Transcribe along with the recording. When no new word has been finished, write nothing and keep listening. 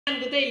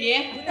ಗೊತ್ತಾ ಇಲ್ಲಿ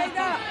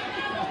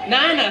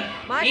ನಾನ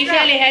ಈ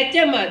ಶಾಲೆ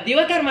ಹೆಚ್ಚಮ್ಮ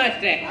ದಿವಾಕರ್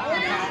ಮಾಸ್ಟ್ರೆ.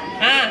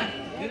 ಹಾ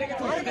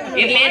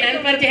ಇರ್ಲಿ ನನ್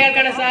ಪರಿಚಯ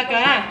ಹೇಳ್ಕೊಂಡ ಸಾಕ.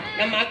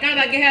 ನಮ್ಮ ಮಕ್ಕಳ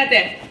ಬಗ್ಗೆ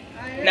ಹೇಳ್ತೆ.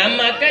 ನಮ್ಮ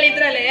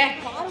ಮಕ್ಕಳಿದ್ರಲ್ಲೇ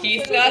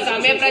ಶಿಸ್ತ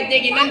ಸಮಯ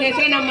ಪ್ರಜ್ಞೆಗೆ ಇನ್ನೊಂದು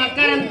ಹೆಸರು ನಮ್ಮ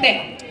ಮಕ್ಕಳಂತೆ.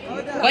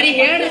 ಬರೀ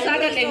ಹೇಳಿ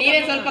ಸಾಕತ್ತೆ, ನೀವೇ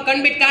ಸ್ವಲ್ಪ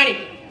ಕಣ್ಬಿಟ್ಟು ಕಾಣಿ.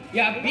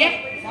 ಯಬ್ಬ್ಯ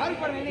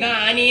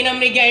ನಾನೀ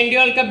ನಮ್ಗೆ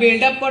ಇಂಡಿಯೋಲ್ಕ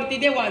ಬಿಲ್ಡಪ್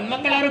ಕೊಡ್ತಿದ್ದೆ, ಒಂದ್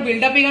ಮಕ್ಕಳಾರು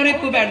ಬಿಲ್ಡಪ್ ಈಗ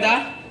ಇಕ್ಕು ಬೇಡ್ದ.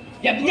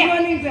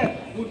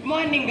 ಗುಡ್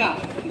ಮಾರ್ನಿಂಗ್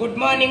ಗುಡ್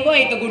ಮಾರ್ನಿಂಗು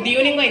ಆಯ್ತು, ಗುಡ್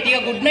ಈವ್ನಿಂಗ್ ಆಯ್ತು, ಈಗ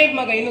ಗುಡ್ ನೈಟ್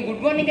ಮಗ. ಇನ್ನು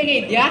ಗುಡ್ ಮಾರ್ನಿಂಗ್ ಆಗಿ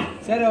ಇದ್ಯಾ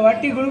ಸರ್?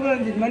 ಒಟ್ಟಿ ಗುಡುಗುರು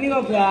ಅಂತಿದ್ ಮನೆಗೆ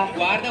ಹೋಗ್ಲ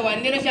ವಾರದ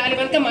ಒಂದಿನ ಶಾಲೆ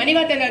ಬಂತ ಮನೆಗೆ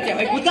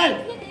ಹೋಗ್ತೇನೆ. ಕೂತಲ್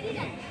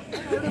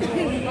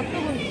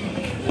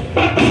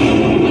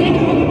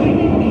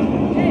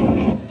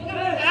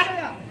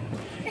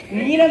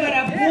ನೀರ ಬರ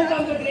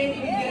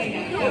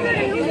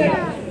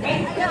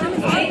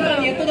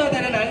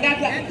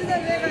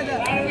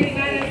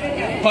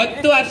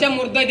ಹತ್ತು ವರ್ಷ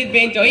ಮುರ್ದೋದಿದ್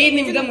ಬೆಂಚ್ 5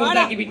 ನಿಮಿಷ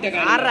ಮುರ್ದಾಕಿ ಬಿಟ್ಟಾಗ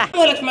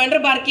ಲಕ್ಷ್ಮಣ್ರ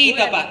ಬಾರ್ಕಿ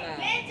ಇತ್ತಪ್ಪ.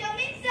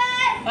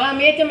 ಹಾ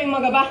ಮೇಚಮ್ಮಿಂಗ್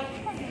ಮಗ ಬಾ.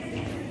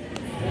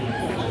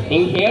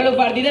 ಹಿಂಗ್ ಹೇಳು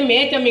ಬಾರ್ದಿದೆ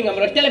ಮೇಚಮ್ಮಿಂಗ್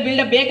ಅಂಬ್ರ ಅಷ್ಟೆಲ್ಲ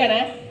ಬಿಲ್ಡಪ್ ಬೇಕಣ.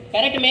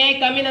 ಕರೆಕ್ಟ್ ಮೇ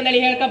ಕಮ್ಮಿ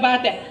ನಂದಲ್ಲಿ ಹೇಳ್ಕ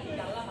ಬಾತೆ.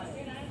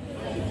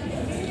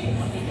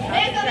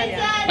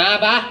 ಹಾ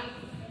ಬಾ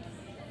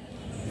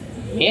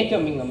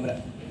ಮೇಚಮ್ಮಿಂಗ್ ಅಂಬ್ರ.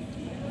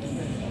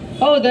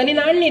 ಹೌದಾ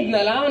ನೀನ್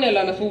ಅಣ್ಣಿದ್ನಲ್ಲ ಅವನೆಲ್ಲ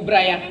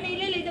ಸುಬ್ರಾಯ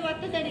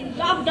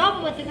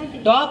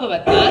ಟಾಪ್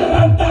ಬತ್ತ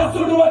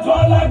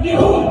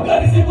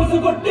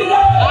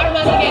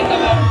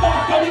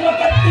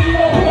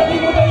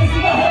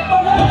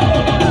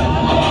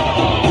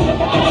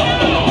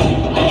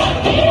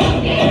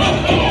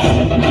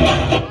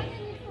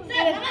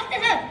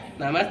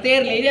ನಮಸ್ತೆ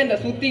ಇರ್ಲಿ. ಇದೆ ಅಂತ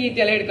ಸುತ್ತಿ ಗೀತಿ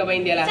ಎಲ್ಲ ಹಿಡ್ಕ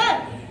ಬಂದಿಯಲ್ಲ.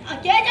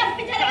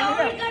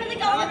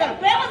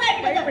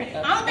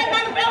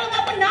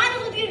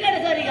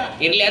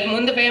 ಇರ್ಲಿ ಅದ್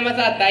ಮುಂದೆ ಫೇಮಸ್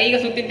ಆತ, ಈಗ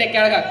ಸುತ್ತಿದ್ದೆ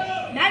ಕೆಳಗ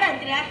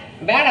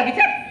ಬೇಡ ಬಿಚ.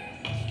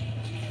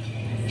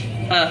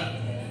 ಹಾ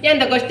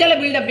ಎಂತ ಗೊಷ್ಟೆಲ್ಲ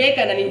ಬಿಲ್ಡಪ್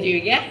ಬೇಕನ್ನ ನಿನ್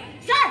ಜೀವಿಗೆ?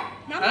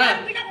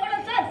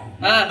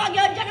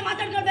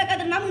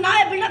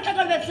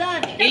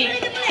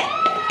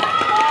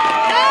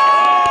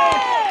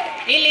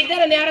 ಇಲ್ಲಿ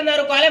ಇದ್ದಾರ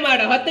ಯಾರನ್ನಾರು ಕೊಲೆ ಮಾಡ,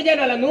 10 ಜನ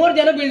ಅಲ್ಲ 100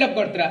 ಜನ ಬಿಲ್ಡಪ್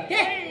ಕೊಡ್ತಾರ.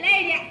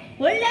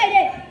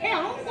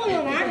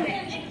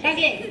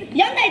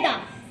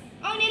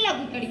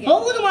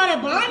 ಹೌದು ಮಾರ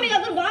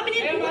ಬಾಮಿಗಾದ್ರೂ ಬಾಮಿ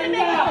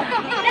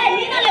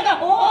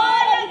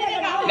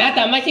ನಾ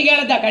ತಮಾಷೆಗೆ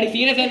ಹೇಳದ ಕಡೆ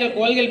ಸೀರಿಯಸ್ ಅಂದ್ರೆ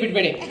ಕೋಲ್ಗೆಲ್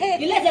ಬಿಡ್ಬೇಡಿ.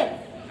 ಇಲ್ಲ ಸರ್.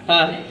 ಹಾ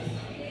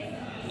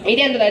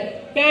ಇದೆ ಅಂತ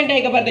ಪ್ಯಾಂಟ್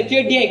ಆಯ್ಕ ಬರ್ದೆ,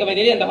 ಚಡ್ಡಿ ಆಯ್ಕ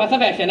ಬಂದಿದೆ. ಇದೆ ಅಂತ ಹೊಸ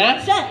ಫ್ಯಾಷನ್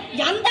ಸರ್.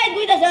 ಎಂತ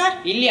ಇದ್ದ ಸರ್?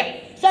 ಇಲ್ಲಿಯ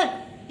ಸರ್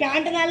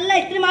ಪ್ಯಾಂಟ್ನೆಲ್ಲ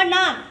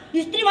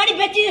ಇಸ್ತ್ರಿ ಮಾಡಿ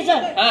ಬೆಚ್ಚಿದೆ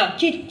ಸರ್.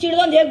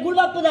 ಚಿಡ್ದೊಂದು ಹೆಗ್ಗುಳು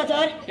ಬಾಪುದ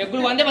ಸರ್.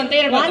 ಹೆಗ್ಗುಳು ಒಂದೇ ಬಂತ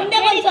ಎರಡು ಒಂದೇ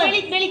ಬಂದು ಸರ್.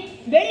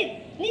 ಬೆಳಿ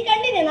ನೀ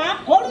ಕಂಡಿದ್ದೇನಾ?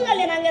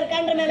 ಹೊಡುದಲ್ಲೇ ನಂಗೆ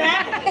ಕಂಡ್ರ ಮೇಲೆ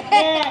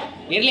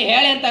ಇರ್ಲಿ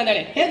ಹೇಳಿ ಅಂತ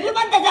ಅಂದಳೆ. ಹೆಗ್ಗುಳು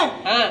ಬಂತ ಸರ್.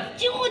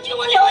 ಚಿವು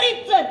ಚಿವಲ್ಲಿ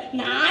ಹೊರಿತ್ತು ಸರ್.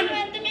 ನಾನು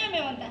ಅಂತ ಮೇಮೆ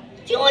ಅಂತ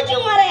ಚಿವು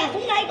ಚಿವು ಮಾರಾಯ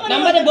ಸುಮ್ಮನೆ ಆಯ್ತು.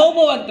 ನಮ್ಮದೇ ಬಹು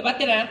ಬಹು ಅಂತ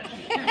ಬರ್ತೀರಾ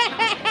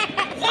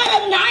ಸರ್?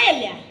 ಅದು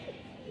ನಾಯಲ್ಲ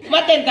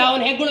ಮತ್ತೆಂತ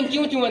ಅವನ್ ಹೆಗ್ಗುಳು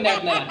ಚಿವು ಚಿವು ಅಂದ.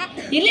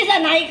 ಇಲ್ಲಿ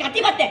ಸರ್ ನಾಯಿ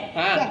ಕತ್ತಿ ಮತ್ತೆ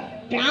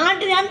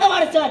ಪ್ಯಾಂಟ್ ಅಂತ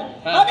ಮಾಡಿ ಸರ್.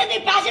 ಅದೇ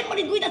ಫ್ಯಾಷನ್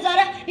ಮಾಡಿ ಗುಯ್ತ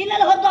ಸರ್.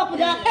 ಇಲ್ಲೆಲ್ಲ ಹೊತ್ತು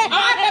ಹಾಕುದ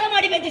ಆ ತರ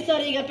ಮಾಡಿ ಬೇಕಿ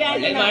ಸರ್. ಈಗ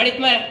ಪ್ಯಾಂಟ್ ಮಾಡಿತ್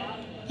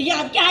ಈಗ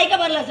ಅದಕ್ಕೆ ಆಯ್ಕೆ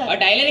ಬರಲ್ಲ ಸರ್.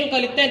 ಟೈಲರಿಂಗ್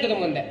ಕಲಿತಾ ಇರ್ತದ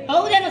ಮುಂದೆ.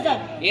 ಹೌದೇನೋ ಸರ್?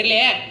 ಇರ್ಲಿ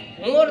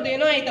 3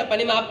 ದಿನ ಆಯ್ತಪ್ಪ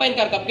ನಿಮ್ಮ ಅಪ್ಪನ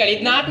ಕರ್ಕಪ್ ಕೇಳಿ.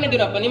 ಇದು 4ನೇ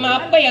ದಿನಪ್ಪ. ನಿಮ್ಮ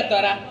ಅಪ್ಪ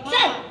ಎತ್ತವರ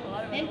ಸರ್?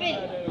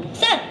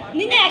 ಸರ್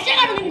ನಿನ್ನೆ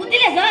ಯಕ್ಷಗಾನ ನಿಮ್ಗೆ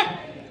ಗೊತ್ತಿಲ್ಲ ಸರ್?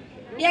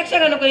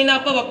 ಯಕ್ಷಗಾನಕ್ಕೂ ನಿನ್ನ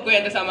ಅಪ್ಪ ಬಪ್ಪು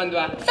ಎಂತ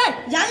ಸಂಬಂಧವಾ ಸರ್?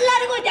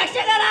 ಎಲ್ಲರಿಗೂ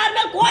ಯಕ್ಷಗಾನ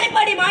ಆದ್ಮೇಲೆ ಕೋಳಿ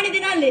ಪಡಿ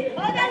ಮಾಡಿದಿನ ಅಲ್ಲಿ.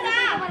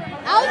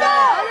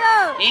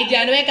 ಈಗ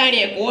ಜನವೇ ಕಾಣಿ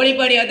ಕೋಳಿ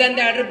ಪಡಿ ಅದಂತ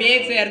ಆಡ್ರು ಬೇಗ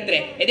ಸೇರ್ತ್ರೆ.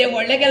 ಇದೇ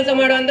ಒಳ್ಳೆ ಕೆಲಸ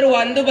ಮಾಡೋ ಅಂದ್ರೆ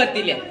ಒಂದು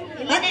ಬತ್ತಿಲ್ಲ.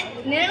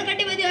 ನೇರಳು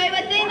ಕಟ್ಟಿ ಬದಿ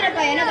 55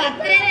 ರೂಪಾಯಿ ಏನೋ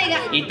ಬರ್ತೇನೆ ಈಗ.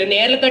 ಇಟ್ಟು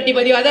ನೇರ್ಲು ಕಟ್ಟಿ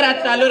ಬದಿ ಹೋದ್ರೆ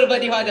 10 ಅಲ್ಲೂರು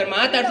ಬದಿ ಹೋದ್ರೆ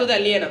ಮಾತಾಡ್ಸೋದು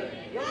ಅಲ್ಲಿ ಏನೋ.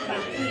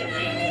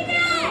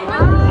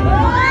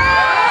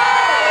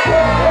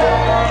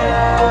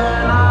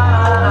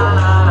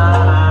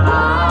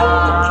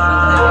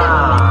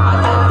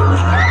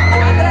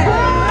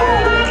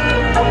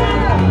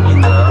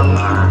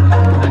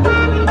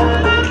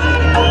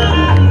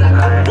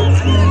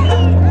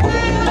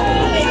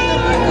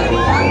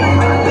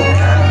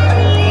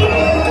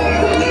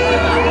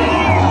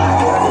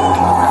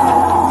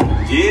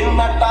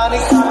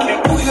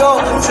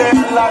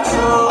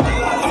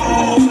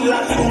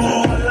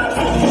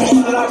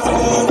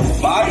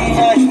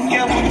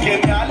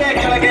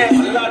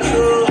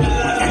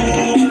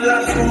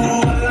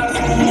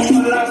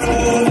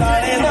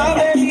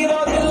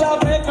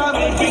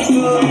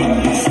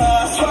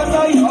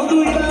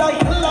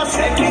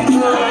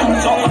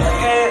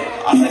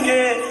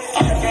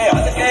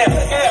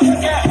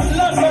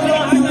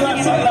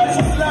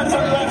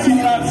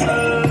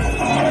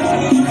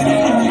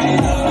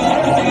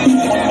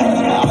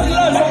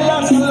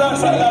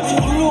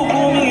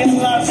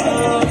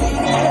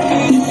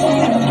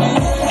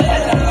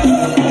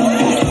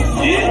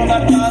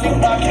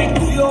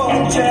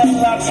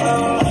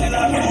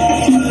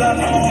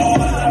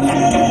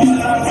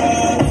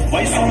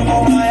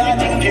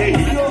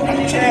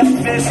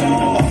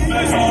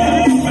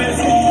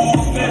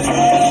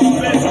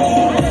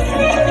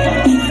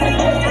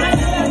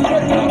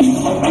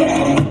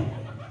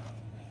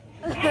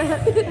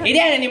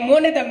 ಇದೇ ನಿಮ್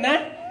ಮೂರನೇ ತಮ್ಮನ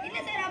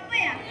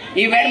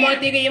ಈ 2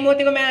 ಮೂತಿಗೂ ಈ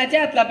ಮೂತಿಗೂ ಮ್ಯಾಚ್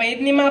ಆತ್ಲಪ್ಪ.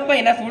 ಇದು ನಿಮ್ಮ ಅಪ್ಪ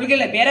ಏನ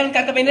ಸುಳ್ಗಿಲ್ಲ ಬೇರೆ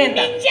ಕರ್ಕ ಬಂದ್ರೆ ಅಂತ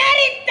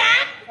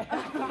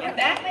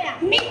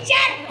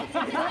ಮಿಕ್ಚರ್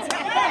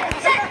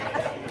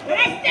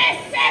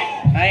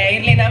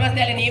ಇರ್ಲಿ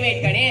ನಮಸ್ತೆ ಅಲ್ಲಿ ನೀವೇ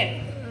ಇಟ್ಕಣಿ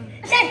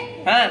ಸರ್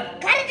ಹಾ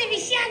ಕರೆದ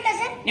ವಿಷಯ ಅಂತ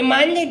ಸರ್ ನಿಮ್ಮ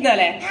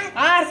ಅಂದಿದ್ನಲೆ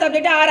 6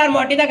 ಸಬ್ಜೆಕ್ಟ್ 6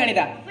 ಮೊಟ್ಟಿದ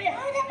ಗಣಿತ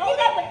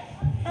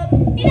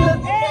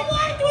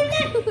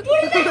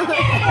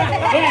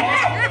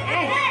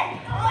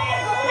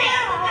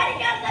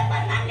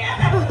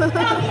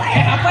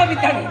ಅಪ್ಪ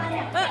ಬಿತ್ತಾನೆ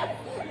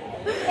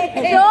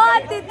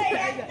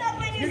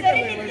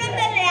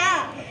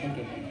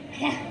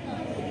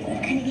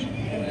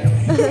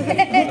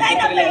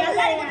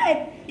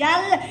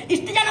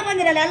ಇಷ್ಟು ಜನ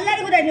ಬಂದಿರಲ್ಲ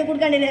ಎಲ್ಲರಿಗೂ ಗೊತ್ತಾಯ್ತು ನೀವು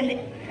ಕುಡ್ಕೊಂಡಿರಿ ಅಲ್ಲಿ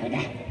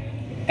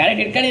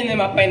ಕರೆಕ್ಟ್ ಇಟ್ಕೊಂಡಿದ್ದೀನಿ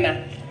ನಿಮ್ಮ ಅಪ್ಪ ಇನ್ನ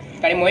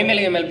ಕಡೆ ಮೊಯ್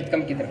ಮೇಲೆ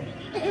ಬಿತ್ಕೊಂಬಿದ್ರು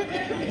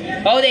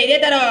ಹೌದಾ ಇದೇ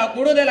ತರ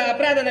ಕುಡುದಲ್ಲ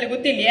ಅಪರಾಧ ನನಗೆ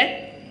ಗೊತ್ತಿಲ್ಲ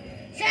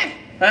ಸರ್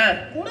ಹಾ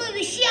ಕುಡು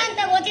ವಿಷಯ ಅಂತ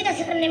ಗೊತ್ತಿದೆ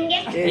ಸರ್ ನಿಮ್ಗೆ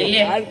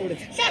ಇಲ್ಲಿ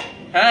ಸರ್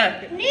ಹಾ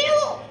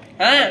ನೀವು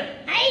ಹಾ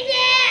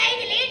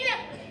 5 ಲೀಟರ್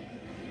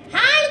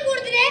ಹಾಲು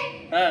ಕುಡಿದ್ರೆ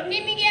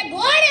ನಿಮಗೆ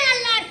ಗೋಡೆ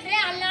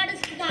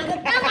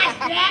ಅಲ್ಲಾಡಿಸ್ಬೇಕಾಗುತ್ತಾ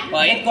ಮಾಸ್ಟ್ರೆ?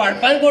 ಐದು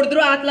ಕೊಡ್ಪಂದ್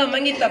ಕೊಡಿದ್ರು ಆತ್ಲ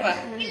ಮಂಗಿತ್ತಪ್ಪ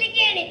ಇಲ್ಲಿ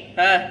ಕೇಳಿ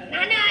ಹಾ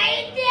ನಾನು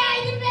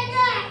 5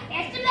 ಬೇಕು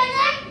ಎಷ್ಟು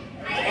ಬೇಕು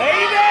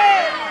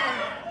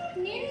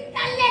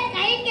ನಿಂತಲ್ಲೇ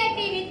ಕೈ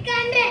ಕಟ್ಟಿ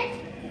ನಿಂತ್ಕೊಂಡ್ರೆ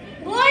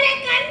ಗೋಡೆ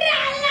ಕಂಡ್ರೆ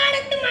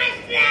ಅಲ್ಲಾಡುತ್ತೆ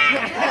ಮಾಸ್ಟ್ರೆ.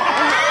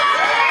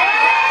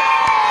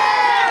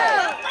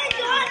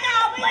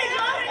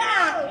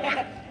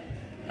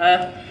 ಹಾ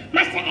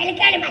ಮಾಸ್ಟ್ರೆ ಇಲ್ಲಿ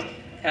ಕೇಳಿ ಮಾಸ್ಟ್ರೆ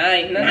ಹಾ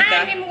ಇನ್ನೊಂದಿತ್ತ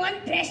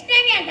ನಿಮ್ಗೊಂದು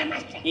ಪ್ರಶ್ನೆಗೆ ಅಂತ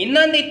ಮಾಸ್ಟ್ರೆ.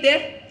 ಇನ್ನೊಂದಿತ್ತೆ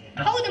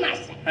ಹೌದು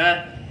ಮಾಸ್ಟ್ರೆ. ಹಾ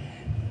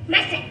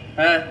ಮಾಸ್ಟ್ರೆ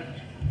ಹಾ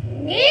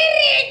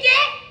ನೀರಿಗೆ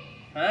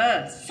ಹಾ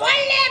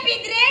ಸೊಳ್ಳೆ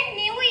ಬಿದ್ರೆ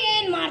ನೀವು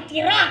ಏನ್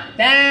ಮಾಡ್ತೀರಾ?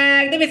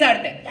 ತೆಗ್ದು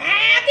ಬಿಸಾಡ್ತೆ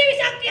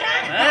ಬಿಸಾಕ್ತೀರಾ?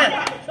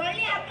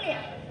 ಸೊಳ್ಳೆ ಹಾಕ್ಲಿ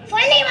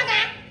ಸೊಳ್ಳೆ ಇವಾಗ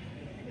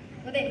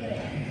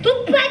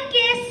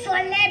ತುಪ್ಪಕ್ಕೆ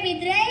ಸೊಳ್ಳೆ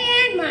ಬಿದ್ರೆ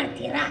ಏನ್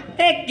ಮಾಡ್ತೀರಾ?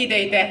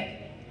 ತೆಗ್ಗಿದೈತೆ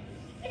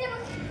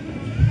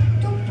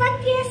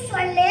ತುಪ್ಪಕ್ಕೆ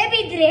ಸೊಳ್ಳೆ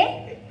ಬಿದ್ರೆ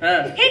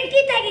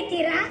ಹೆಕ್ಕಿ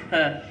ತೆಗಿತೀರಾ?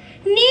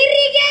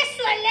 ನೀರಿಗೆ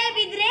ಸೊಳ್ಳೆ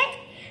ಬಿದ್ರೆ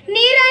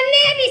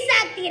ನೀರನ್ನೇ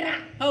ಬಿಸಾಕ್ತೀರಾ?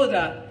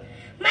 ಹೌದಾ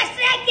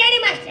ಮಾಸ್ಟ್ರೆ ಕೇಳಿ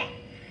ಮಾಸ್ಟ್ರೆ,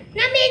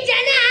 ನಮ್ಮ ಈ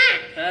ಜನ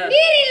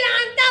ನೀರಿಲ್ಲ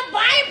ಅಂತ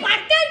ಬಾಯಿ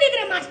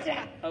ಪಡ್ಕೊಂಡಿದ್ರೆ ಮಾಸ್ಟ್ರೆ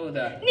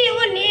ಹೌದಾ ನೀವು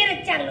ನೀರು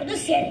ಚೆಲ್ಲೋದು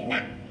ಸರಿನಾ?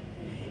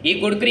 ಈ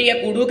ಕುಡ್ಕರಿಗೆ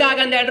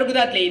ಕುಡುಕಾಗಂದ ಎಲ್ರು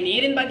ಗೊತ್ತಾತ್ಲಿ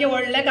ನೀರಿನ ಬಗ್ಗೆ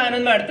ಒಳ್ಳೆ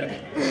ಕಾನೂನು ಮಾಡ್ತಾರೆ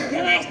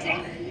ಮಾಸ್ಟ್ರೆ.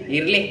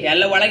 ಇರ್ಲಿ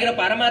ಎಲ್ಲ ಒಳಗಿರೋ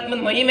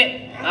ಪರಮಾತ್ಮನ ಮಹಿಮೆ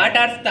ಆಟ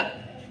ಆಡ್ಸ್ತಾ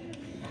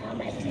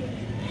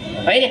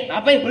ಬೈನಿ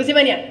ಅಪ್ಪ ಕೃಷಿ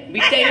ಬನ್ಯ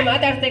ಬಿಟ್ಟ ಇಲ್ಲಿ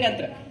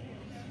ಮಾತಾಡ್ಸ್ತೇಕಂತ್ರ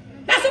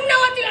ನಾ ಸುಮ್ಮನೆ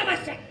ಓದ್ತಿಲ್ಲ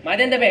ಮಾಸ್ಟ್ರೆ.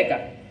 ಮದೆಂದ ಬೇಕಾ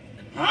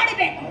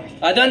ಹಾಡಬೇಕು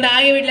ಅದೊಂದು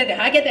ಆಗಿ ಬಿಡ್ಲತೆ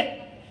ಹಾಕೇತೆ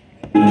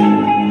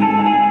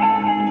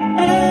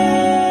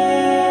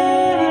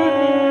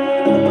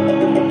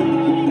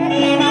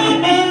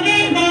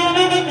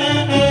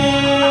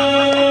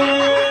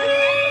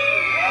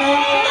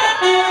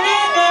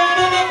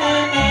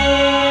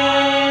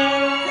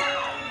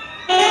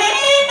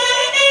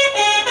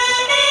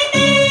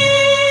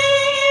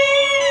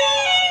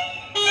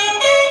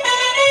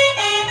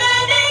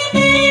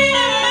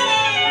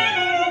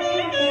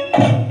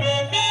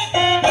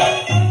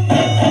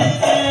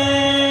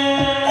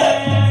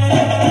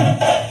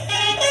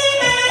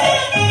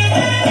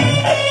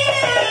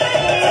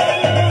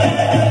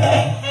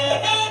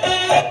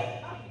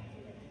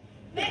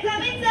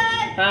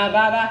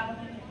ಬಾ ಬಾ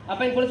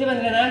ಅಪ್ಪ ಕುಳಿಸಿ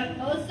ಬಂದ್ರೇನಾ?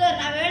 ಹೌದು ಸರ್,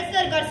 ನಾವ್ ಹೇಳಿ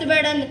ಸರ್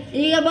ಕರ್ಸಬೇಡ ಅಂತ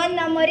ಈಗ ಬಂದ್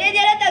ನಮ್ಮ ಮರ್ಯಾದೆ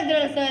ಎಲ್ಲ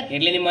ತೆಗ್ದ್ರಲ್ಲ ಸರ್.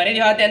 ಇರ್ಲಿ ನಿಮ್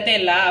ಮರ್ಯಾದೆ ಹೋತೆ ಅಂತ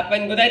ಇಲ್ಲ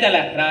ಅಪ್ಪನ್ ಗೊತ್ತಾಯ್ತಲ್ಲ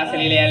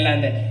ರಾಸಲೀಲೆ ಎಲ್ಲ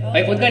ಅಂದೆ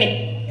ಬೈ ಕೂತ್ಕಣಿ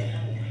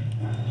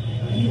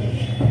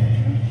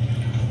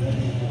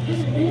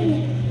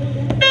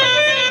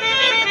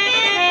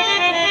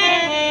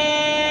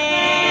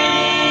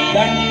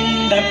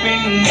ದಂಡ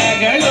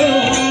ಪಿಂಡಗಳು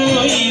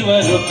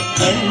ಇವರು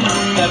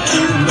ದಂಡ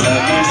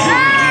ಪಿಂಡಗಳು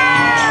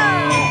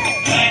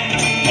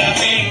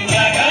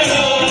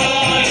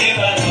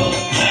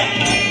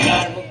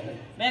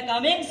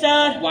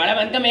ಸರ್ ಒಳ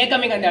ಬಂತ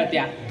ಮೇಕಮ್ಮಿಂಗ್ ಅಂತ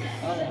ಹೇಳ್ತೀಯ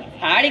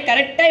ಹಾಡಿ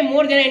ಕರೆಕ್ಟಾಗಿ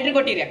 3 ಜನ ಎಂಟ್ರಿ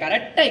ಕೊಟ್ಟಿದ್ಯಾ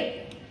ಕರೆಕ್ಟಾಗಿ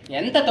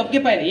ಎಂತ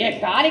ತಪ್ಪಿಪ್ಪ ಇದೆ ಏ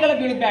ಕಾಲಿಗಳ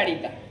ಬೀಳು ಬ್ಯಾಡಿ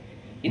ಅಂತ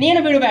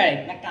ಇನ್ನೇನು ಬೀಳು ಬ್ಯಾಡಿ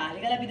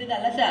ಕಾಲಿಗೆಲ್ಲ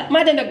ಬಿದ್ದದಲ್ಲ ಸರ್,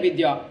 ಮತ್ತೆಂತ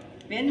ಬಿದ್ದ್ಯೋ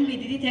ಪೆನ್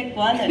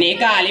ಬಿದ್ದಿದ್ದು ನೀ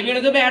ಕಾಲಿ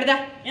ಬೀಳುದು ಬ್ಯಾಡ್ದ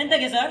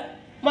ಎಂತಕ್ಕೆ ಸರ್?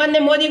 ಮೊನ್ನೆ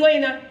ಮೋದಿಗೆ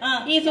ಹೋಯ್ನ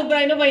ಈ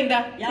ಸುಬ್ರಾಯನು ಬೈಂದ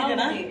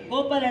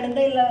ಗೋಪಾಲ ಅಣ್ಣಂದ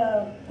ಇಲ್ಲ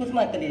ಕುಸುಮ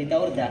ಆಗ್ತದೆ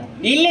ಅವ್ರದ್ದ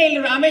ಇಲ್ಲೇ ಇಲ್ಲ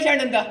ರಾಮೇಶ್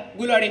ಅಣ್ಣಂದ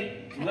ಗುಲೋಡಿ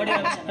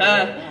ಹಾ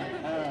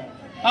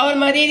ಅವ್ರ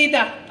ಮದಿದಿತ್ತ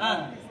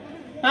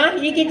ಹಾ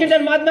ಈ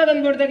ಕಿಚನ್ ಮಾತ್ಮಾ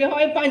ಬಂದ್ಬಿಡ್ತಾಗೆ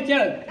ಹೋಯ್ ಪಂಚ್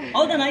ಹೇಳದ್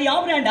ಹೌದಾ? ಯಾವ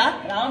ಬ್ರ್ಯಾಂಡ?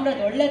 ರಾಮ್ರಾಜ್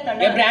ಒಳ್ಳೆ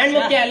ಬ್ರ್ಯಾಂಡ್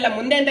ಮುಖ್ಯ ಅಲ್ಲ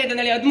ಮುಂದೆ ಅಂತ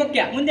ಇದ್ದಲ್ಲಿ ಅದ್ ಮುಖ್ಯ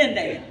ಮುಂದೆ ಅಂತ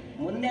ಇದೆ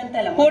ಮುಂದೆ ಅಂತ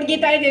ಇಲ್ಲ ಹುಡ್ಗಿ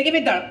ತಾಯಿ ತಿರುಗಿ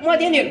ಬಿದ್ದಾಳ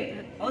ಮೋದಿ ನೀರು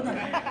ಹೌದಾ?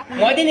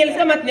 ಮೋದಿ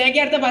ನಿಲ್ಸ್ಕ ಮತ್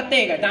ನೇಗೆ ಅರ್ಥ ಬತ್ತೆ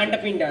ಈಗ ದಾಂಡ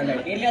ಪಿಂಡ ಅಂತ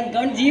ಇಲ್ಲಿ ಒಂದು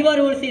ಗಂಡು ಜೀವ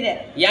ಉಳಿಸಿದೆ.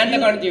 ಎಂತ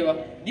ಗಂಡ ಜೀವ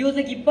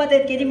ದಿವಸಕ್ಕೆ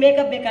 25 ಕೆಜಿ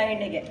ಮೇಕಪ್ ಬೇಕಾ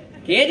ಹೆಣ್ಣಿಗೆ?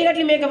 ಕೆಜಿ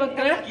ಗಟ್ಲಿ ಮೇಕಪ್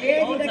ಆಗ್ತಾರ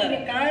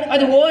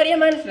ಅದು ಓರಿಯ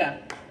ಮನ್ಸ್ರ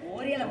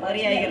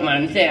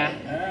ಮನ್ಸೆಯ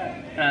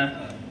ಹಾ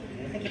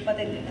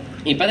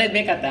 25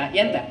 ಬೇಕತ್ತ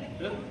ಎಂತ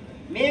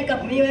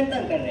ಮೇಕಪ್ ನೀವೆಂತ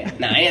ಅನ್ಕೊಂಡ್ರೆ?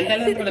 ನಾ ಎಂತ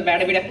ಅನ್ಕೊಳ್ಳ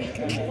ಬೇಡ ಬಿಡ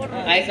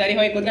ಆಯ್ತು ಸರಿ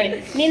ಹೋಗಿ ಕೂತ್ಕೊಳ್ಳಿ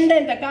ನಿಂದ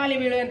ಎಂತ ಖಾಲಿ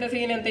ಬೀಳು ಅಂತ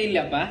ಸೀನ್ ಅಂತ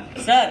ಇಲ್ಲಪ್ಪ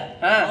ಸರ್.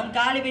 ಹಾ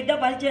ಖಾಲಿ ಬಿದ್ದ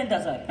ಪರಿಚಯ ಅಂತ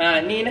ಸರ್. ಹಾ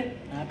ನೀನು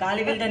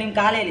ಖಾಲಿ ಬಿದ್ದ ನಿಮ್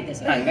ಕಾಲೇ ಹೇಳಿದ್ದೆ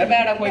ಸರ್. ಹಂಗ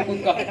ಬೇಡ ಹೋಗಿ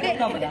ಕೂತ್ಕೋ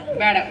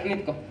ಬೇಡ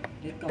ನಿಂತ್ಕೋ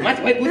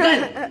ಮತ್ತೆ ಹೋಗಿ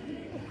ಕೂತ್ಕೊಳ್ಳಿ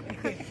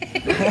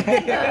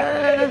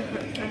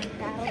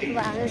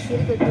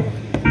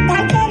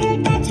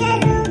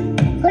ಟಚರು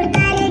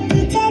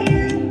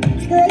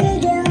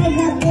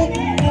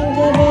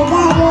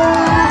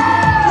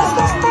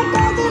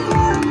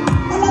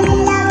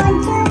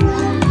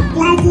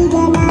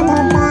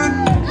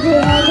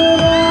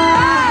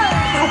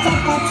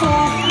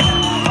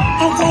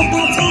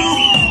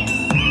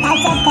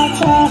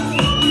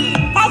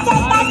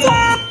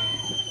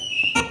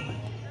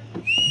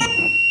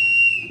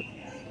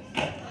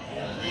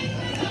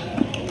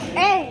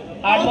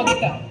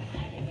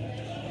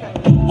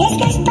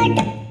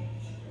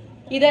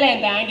ಇದೆಲ್ಲ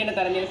ಎಂತ ಆಂಟಿನ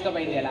ತರ ನಿಲ್ಸ್ಕೊ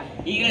ಬಂದಿಯಲ್ಲ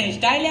ಈಗ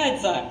ಸ್ಟೈಲೇ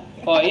ಆಯ್ತು ಸರ್.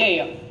 ಓ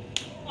ಅಯ್ಯೋ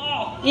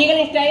ಈಗ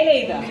ಸ್ಟೈಲೇ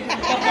ಇದೆ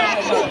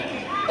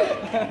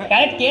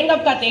ಕರೆಕ್ಟ್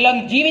ಕೇಂಗಪ್ಪ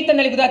ಇಲ್ಲೊಂದು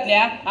ಜೀವಿತನಲ್ಲಿ ಗುದಾತ್ಲಿಯ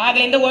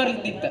ಆಗ್ಲಿಂದ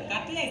ಓರ್ತಿತ್ತು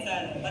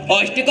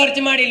ಅಷ್ಟು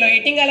ಖರ್ಚು ಮಾಡಿಲ್ಲ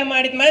ಏಟಿಂಗ್ ಎಲ್ಲ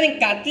ಮಾಡಿದ್ ಮೇಲೆ ನಿಂಗೆ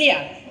ಕತ್ಲಿಯ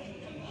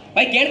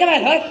ಬೈ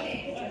ಕೇಳ್ಕಬಲ್ಲ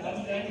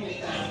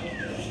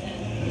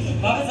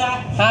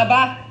ಹಾ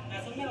ಬಾ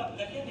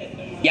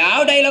ಯಾವ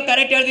ಡೈಲಾಗ್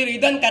ಕರೆಕ್ಟ್ ಹೇಳ್ದಿರಿ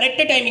ಇದೊಂದು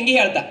ಕರೆಕ್ಟ್ ಟೈಮಿಂಗ್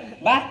ಹೇಳ್ತಾ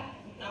ಬಾ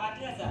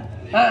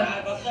ಹಾ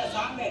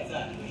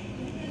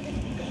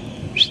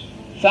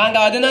ಸಾಂಗ್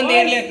ಅದನ್ನೊಂದು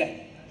ಇರ್ಲಿ ಅಂತ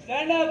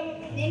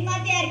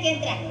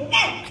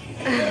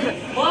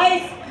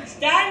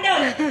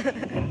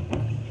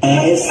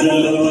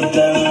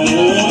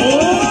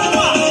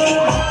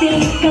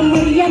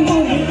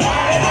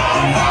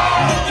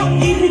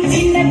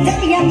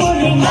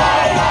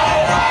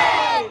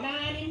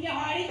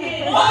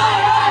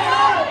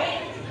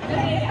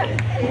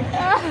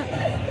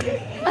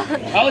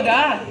ಹೌದಾ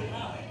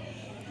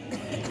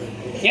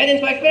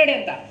ಏನೇನು ಫಸ್ಟ್ ಪೀರಿಯಡ್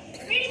ಅಂತ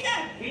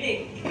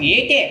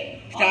ಪೀಟಿ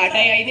ಸ್ಟಾರ್ಟ್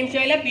ಆಗಿ 5 ನಿಮಿಷ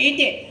ಇಲ್ಲ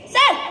ಪೀಟಿ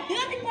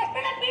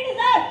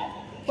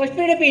ಫಸ್ಟ್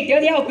ಪೀರಿಯಡ್ ಪೀಟಿ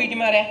ಅದು ಯಾವ ಪೀಟಿ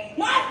ಮಾರೆ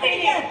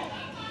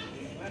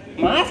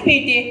ಮಾಸ್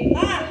ಪೀಟಿ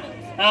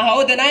ಹಾ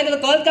ಹೌದಾ ನಾ ಇದು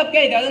ಕಲ್ ಕಪ್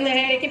ಕೇಳಿದೆ ಅದನ್ನ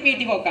ಹೇಳಿಕ್ಕೆ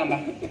ಪೀಟಿಗೆ ಹೋಗಂಬ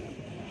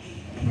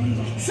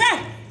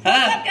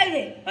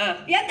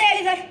ಎಂತ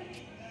ಹೇಳಿ ಸರ್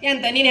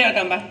ಎಂತ ನೀನ್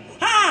ಹೇಳ್ಕಂಬ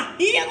ಹಾ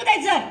ಈಗ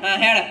ಗೊತ್ತಾಯ್ತು ಸರ್ ಹಾ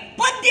ಹೇಳ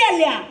ಪದ್ಯ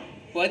ಅಲ್ಯ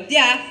ಪದ್ಯ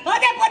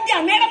ಅದೇ ಪದ್ಯ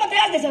ಮೇಡಮ್ ಹತ್ರ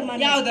ಹೇಳ್ದೆ ಸರ್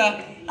ನಾನು ಯಾವ್ದು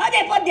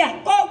ಅದೇ ಪದ್ಯ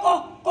ಕೋ ಕೋ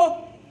ಕೋ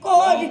ಕೋ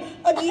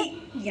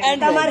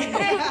ಎಂತ ಮಾರೆ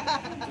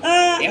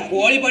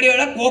ಕೋಳಿ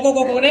ಪಡಿಯೋಳ ಕೋಕೋ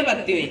ಕೋಕೋನೇ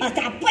ಬರ್ತೀವಿ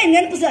ಅಪ್ಪ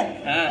ನೆನಪು ಸರ್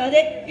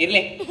ಅದೇ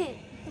ಇರ್ಲಿ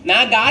ನಾ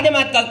ಗಾದೆ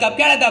ಮಾತು ಕಲ್ ಕಪ್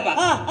ಕೇಳದಪ್ಪ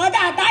ಅದ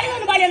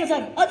ತಾಳಿದೊಂದು ಬಾಳಿಯಲ್ಲ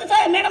ಸರ್ ಅದು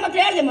ಸರ್ ಮೇಡಮ್ ಹತ್ರ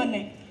ಹೇಳ್ದೆ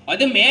ಮೊನ್ನೆ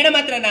ಅದು ಮೇಡಮ್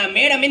ಹತ್ರ ನಾ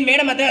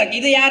ಮೇಡಮ್ ಹತ್ರ ಹೇಳಕ್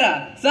ಇದು ಯಾರ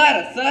ಸರ್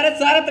ಸರ್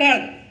ಸರ್ ಹತ್ರ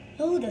ಹೇಳ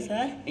ಹೌದಾ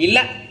ಸರ್ ಇಲ್ಲ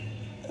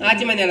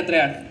ಆಚೆ ಮನೆ ಹತ್ರ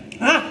ಹೇಳ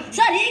ಹಾ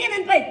ಸರ್ ಈಗ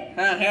ನೆನಪಾಯ್ತು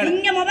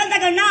ಹಿಂಗೆ ಮೊಬೈಲ್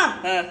ತಗೊಂಡ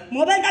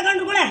ಮೊಬೈಲ್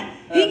ತಗೊಂಡ್ರು ಕೂಡ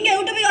ಹಿಂಗೆ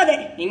ಯೂಟ್ಯೂಬಿಗೆ ಹೋದೆ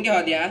ಹಿಂಗೆ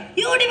ಹೋದ್ಯಾ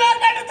ಯೂಟ್ಯೂಬ್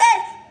ತಗೊಂಡು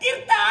ಸರ್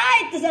ತಿರ್ತಾ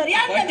ಆಯ್ತು ಸರ್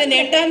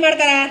ನೆಟ್ ಆನ್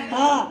ಮಾಡ್ತಾರ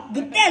ಹಾ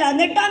ಗೊತ್ತೇ ಅಲ್ಲ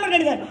ನೆಟ್ ಆನ್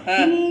ಮಾಡ್ಕೊಂಡು ಸರ್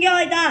ಹಿಂಗೆ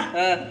ಹೋಯ್ತಾ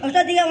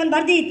ಅಷ್ಟೊತ್ತಿಗೆ ಒಂದ್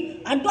ಬರ್ದಿತ್ತು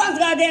ಅಡ್ವಾನ್ಸ್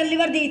ಗಾದೆ ಅಲ್ಲಿ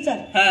ಬರ್ದಿತ್ತು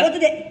ಸರ್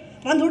ಗೊತ್ತಿದೆ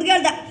ಒಂದ್ ಹುಡುಗ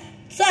ಹೇಳ್ದ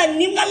ಸರ್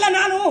ನಿಮ್ಗೆಲ್ಲ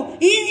ನಾನು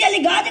ಈಸಿಯಲ್ಲಿ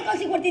ಗಾದೆ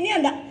ಕಲ್ಸಿ ಕೊಡ್ತೀನಿ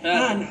ಅಂದ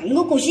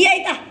ನನ್ಗೂ ಖುಷಿ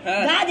ಆಯ್ತಾ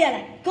ಗಾದೆ ಅಲ್ಲ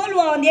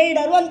ಕಲ್ವಾ ಒಂದ್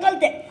 2 ಒಂದ್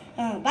ಕಲ್ತೆ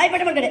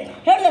ಬಾಯ್ಪಟ್ಟೆ ಮಾಡ್ಕಡೆ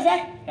ಹೇಳ್ದ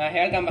ಸರ್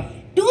ಹೇಳ್ಕಂಬ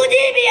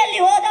 2GB ಅಲ್ಲಿ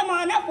ಹೋದ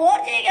ಮಾನ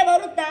 4Gಗೆ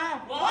ಬರುತ್ತಾ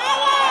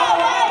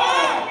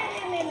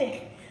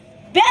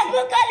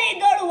ಫೇಸ್ಬುಕ್ ಅಲ್ಲಿ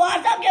ಇದ್ದೋಳು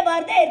ವಾಟ್ಸ್ಆಪ್ಗೆ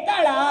ಬರ್ದೇ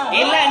ಇರ್ತಾಳ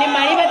ಇಲ್ಲ ನಿಮ್ಮ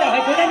ಮನೆ ಬರ್ತಾಳೆ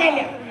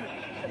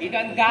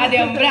ಇದೊಂದು ಗಾದೆ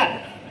ಅಂಬ್ರ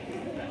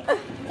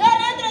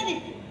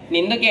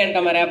ನಿಂದು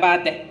ಕೇಳ್ಕೊಂಬರ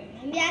ಬಾತೆ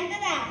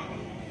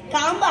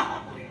ಕಾಂಬ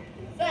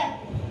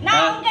ನಾ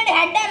ಅನ್ಕೊಂಡೆ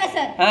ಹೆಡ್ ಅಲ್ಲ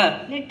ಸರ್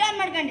ನೆಟ್ ಆನ್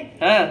ಮಾಡ್ಕೊಂಡೆ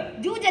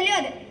ಜೂಜಲ್ಲಿ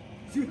ಹೋದೆ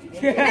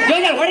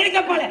ಹೊಡಿ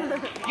ಕಪ್ಪಾಳೆ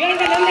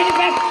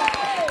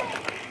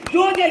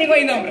ಜೂಜಲ್ಲಿ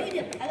ಹೋಯ್ನಂಬ್ರ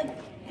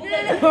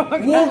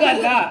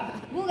ಗೂಗಲ್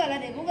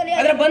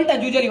ಅದ್ರ ಬಂತ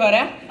ಜೂಜಲ್ಲಿ ಹೋರ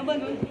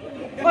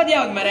ಅದ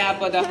ಯಾವ್ದು ಮರ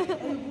ಆಪದ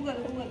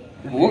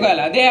ಗೂಗಲ್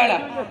ಅದೇ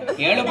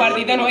ಹೇಳು ಬಾರ್ದು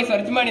ಇದನ್ನ ಹೋಗಿ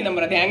ಸರ್ಚ್ ಮಾಡಿ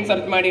ನಂಬ್ರ ಅದ್ ಹೆಂಗ್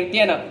ಸರ್ಚ್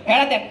ಮಾಡಿರ್ತೀಯನ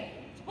ಹೇಳತ್ತೆ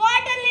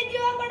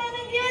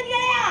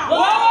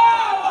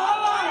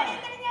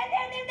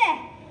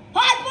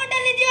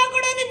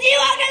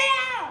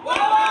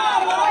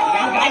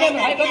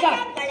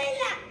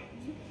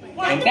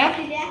ಎಂತ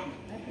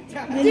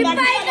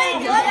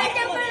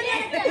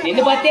ನಿನ್ನ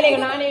ಗೊತ್ತಿಲ್ಲ ಈಗ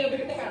ನಾನೇ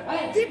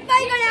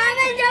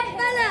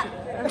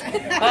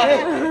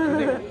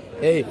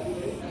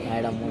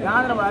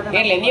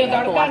ಇರ್ಲಿ ನೀವು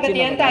ದೊಡ್ಡ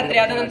ಅಂತ ಆತ್ರಿ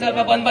ಅದನ್ನ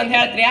ಸ್ವಲ್ಪ ಬಂದ್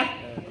ಹೇಳ್ತ್ರಿಯ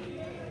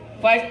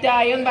ಫಸ್ಟ್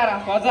ಇವನ್ ಬಾರ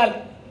ಫಜಲ್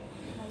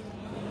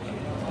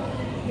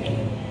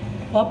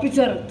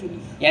ಆಫೀಸರ್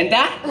ಎಂತ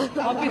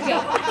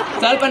ಆಫೀಸರ್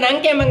ಸ್ವಲ್ಪ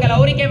ನಂಗೆ ಮಂಗಲ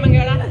ಅವ್ರಿಗೆ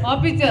ಮಂಗಳ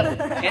ಆಫೀಸರ್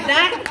ಎಂತ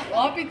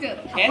ಆಫೀಸರ್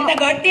ಎಂತ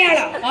ಗಟ್ಟಿ ಹೇಳ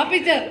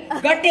ಆಫೀಸರ್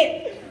ಗಟ್ಟಿ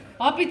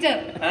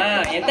ಆಫೀಸರ್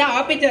ಎಂತ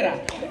ಆಫೀಸರ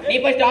ನೀ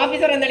ಫಸ್ಟ್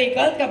ಆಫೀಸರ್ ಅಂದ್ರೆ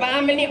ಕಲ್ತ್ಕ ಬಾ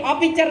ಆಮೇಲೆ ನೀ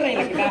ಆಫೀಸರ್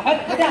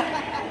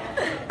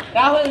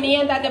ರಾಹುಲ್ ನೀ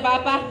ಅಂತ ಆತ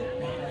ಬಾಪ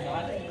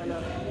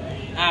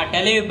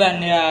ಟೆಲಿವಿಷನ್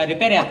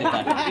ರಿಪೇರಿ ಆಗ್ತೈತ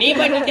ನೀ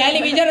ಫಸ್ಟ್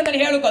ಟೆಲಿವಿಷನ್ ಅಂತ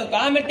ಹೇಳು ಕಲ್ತ್ಕ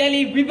ಆಮೇಲೆ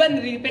ಟೆಲಿವಿಷನ್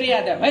ರಿಪೇರಿ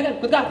ಆದ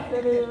ಕುತ್ಕ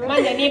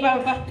ಮಂಜ ನೀ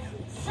ಬಾಪ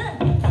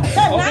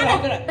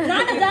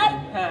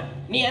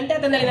ನೀ ಅಂತ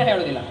ತಂದಲ್ಲಿ ನಾ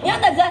ಹೇಳುದಿಲ್ಲ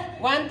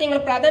ಒಂದ್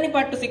ತಿಂಗಳು ಪ್ರಧಾನಿ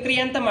ಪಟ್ಟು ಸಿಕ್ರಿ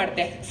ಅಂತ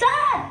ಮಾಡ್ತೆ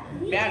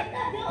ಈಗ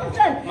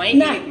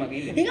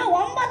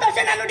 9 ವರ್ಷ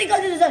ನಾನು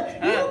ಕಲ್ತಿದ್ದೆ ಸರ್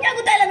ನಿಮ್ಗೆ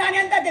ಗೊತ್ತಾಯಿಲ್ಲ ನಾನು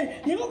ಎಂತ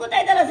ನಿಮ್ಗೆ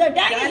ಗೊತ್ತಾಯ್ತಲ್ಲ ಸರ್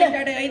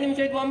 5 ನಿಮಿಷ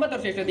 9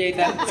 ವರ್ಷ ಎಷ್ಟೊತ್ತಿ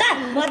ಆಯ್ತಾ ಸರ್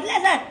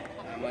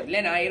ಮೊದ್ಲೇ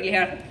ನಾ ಇರ್ಲಿ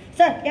ಹೇಳ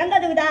ಸರ್ ಎಂತ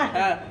ಗೊತ್ತಾ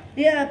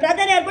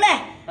ಪ್ರಧಾನಿ ಹೇಳ್ಕೊಳೆ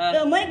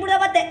ಮೈಕ್ ಬಿಡ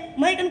ಮತ್ತೆ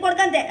ಮೈಕ್ ಅನ್ನು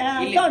ಕೊಡ್ಕಂತೆ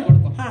ಸೌಂಡ್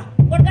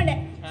ಕೊಡ್ಕೊಂಡೆ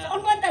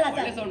ಸೌಂಡ್ ಬಂತಲ್ಲ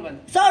ಸರ್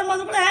ಸೌಂಡ್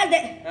ಬಂದು ಕೂಡ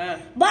ಹೇಳ್ದೆ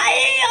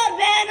ಬಾಯಿ ಅವ್ರ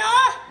ಬೇನೋ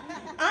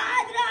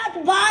आज रात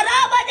 12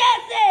 बजे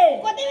से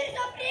कोतमीरी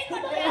सॉफ्ट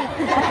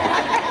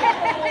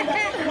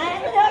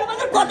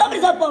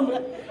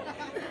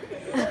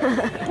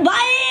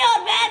भाई और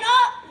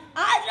बहनों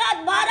आज रात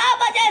 12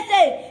 बजे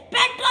से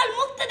पेट्रोल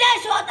मुक्त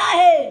देश होता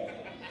है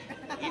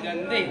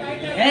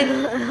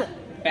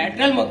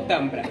पेट्रोल मुक्त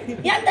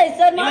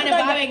सर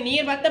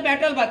ನೀರ್ ಬತ್ತ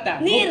ಪೆಟ್ರೋಲ್ ಬತ್ತ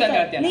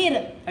ನೀರ್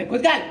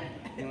ಕುತ್ಕಾಲ್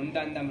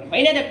ಅಂತಂದ್ರ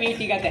ಫೈನೇದ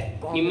ಪೀಟಿಗತ್ತೆ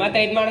ನಿಮ್ಮ ಹತ್ರ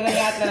ಇದ್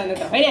ಮಾಡೋದಂದ್ರೆ ಆತರ ನನ್ನ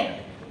ಹತ್ರ ಫೈನೆ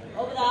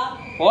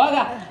ಹೋಗ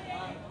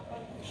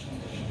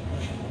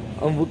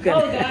ಬುಕ್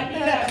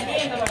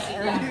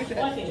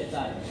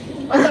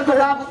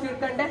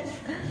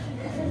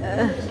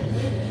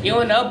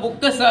ಇವನ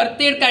ಬುಕ್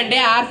ಸರ್ತಿ ಹಿಡ್ಕಂಡೆ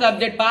 6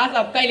 subject pass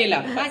ಅಪ್ಕೈಲಿಲ್ಲ.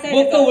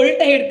 Book ಉಲ್ಟ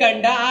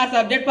ಹಿಡ್ಕಂಡ 6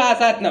 subject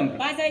pass ಆತ್ ನಮ್.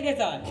 ಪಾಸ್ ಆಗಿದೆ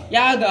ಸರ್.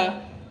 ಯಾವ್ದ?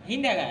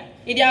 ಹಿಂದ್ಯಾಗ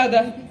ಇದು ಯಾವ್ದು?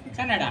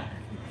 ಕನ್ನಡ.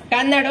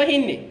 ಕನ್ನಡ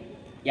ಹಿಂದಿ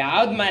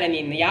ಯಾವ್ದ್ ಮಾರ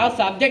ನೀನ್ ಯಾವ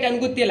ಸಬ್ಜೆಕ್ಟ್ ಅನ್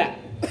ಗೊತ್ತಿಲ್ಲ.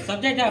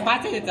 ಸಬ್ಜೆಕ್ಟ್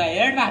ಪಾಸ್ ಆಗಿದೆ ಸರ್.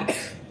 2 ಮಾರ್ಕ್.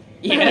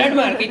 2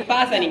 ಮಾರ್ಕ್ ಇದು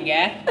ಪಾಸ ನಿಂಗೆ?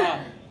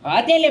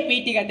 ಅದೇಲೆ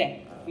ಪೀಟಿ ಗತೆ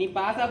ನೀ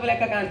ಪಾಸ್ ಆಗೋ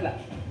ಲೆಕ್ಕ ಕಾಣ್ಲ.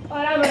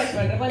 ಆರಾಮ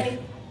ಬನ್ನಿ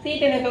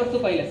ಸೀಟೇನೆ ತೋರ್ಸು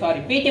ಕೊಯ್ಲ. ಸಾರಿ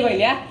ಪೀಟಿ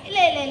ಕೊಯ್ಲ್ಯಾ? ಇಲ್ಲ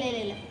ಇಲ್ಲ ಇಲ್ಲ ಇಲ್ಲ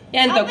ಇಲ್ಲ.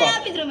 ಎಂತಕೋ?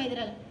 ಆಫೀಸ್ ರೂಮ್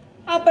ಇದ್ರಲ್ಲ.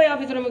 ಅಪ್ಪ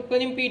ಆಫೀಸ್ ರೂಮ್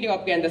ನಿಮ್ ಪೀಟಿ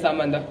ಅಪ್ಪಗೆ ಅಂತ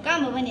ಸಂಬಂಧ?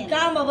 ಕಾಂಬ ಬನ್ನಿ.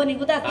 ಕಾಂಬ ಬನ್ನಿ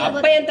ಗೊತ್ತಾಗ್ತದೆ.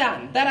 ಅಪ್ಪ ಎಂತ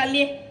ಅಂತಾರ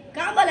ಅಲ್ಲಿ?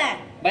 ಕಾಂಬಲ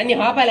ಬನ್ನಿ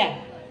ಹಾಪಲೆ.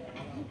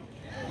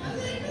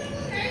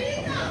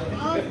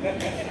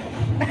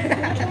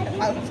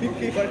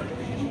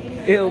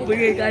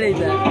 ಉಪ್ಪಿಗೆ ಕಾಳಿ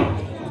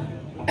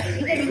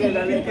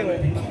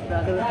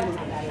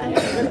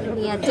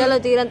ಚಲೋ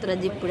ತೀರಂತರ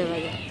ಜಿಪ್ಪುಡೆ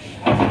ಬಾಗ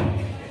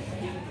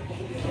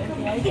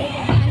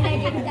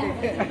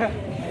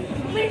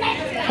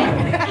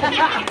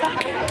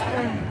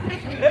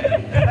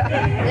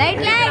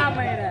ಲೈಟ್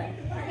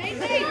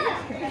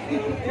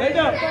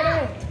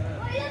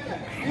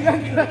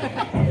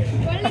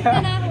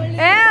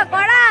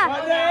ಕೊಡ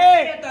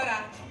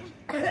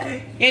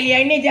ಎಲ್ಲಿ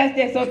ಎಣ್ಣೆ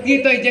ಜಾಸ್ತಿ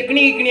ಸೊಕ್ಕೀತೋ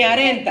ಜಕ್ಣಿ ಇಕ್ಣಿ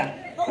ಅರೆ ಅಂತ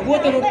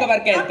ಕೂತು ಹುಡ್ಕ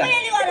ಬರ್ಕೆ ಅಂತ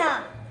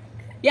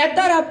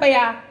ಎತ್ತಾರ ಅಪ್ಪಯ್ಯ.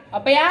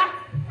 ಅಪ್ಪಯ್ಯ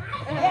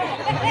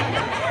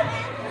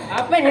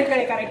ಅಪ್ಪ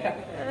ಹೇಳ್ಕೊಳ್ಳಿ ಕರೆಕ್ಟ್.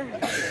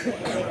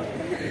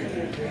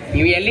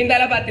 ನೀವು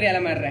ಎಲ್ಲಿಂದಲ್ಲ ಬಾತ್ರಿ ಅಲ್ಲ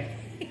ಮಾರ್ರೆ.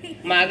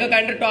 ಮಗ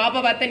ಕಂಡ್ರೆ ಟಾಪ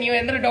ಬತ್ತ ನೀವು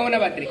ಅಂದ್ರೆ ಡೌನ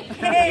ಬಾತ್ರಿ.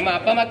 ನಿಮ್ಮ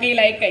ಅಪ್ಪ ಮಕ್ಳಿಗೆ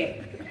ಲೈಕ್ ಐ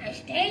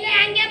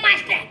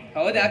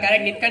ಹೌದಾ?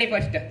 Correct ನಿತ್ಕಣಿ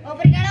first.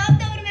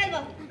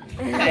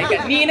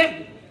 ನೀನ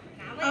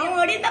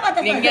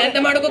ನಿಂಗೆ ಅಂತ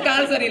ಮಾಡೋಕು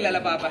ಕಾಲ್ ಸರಿ ಇಲ್ಲಲ್ಲ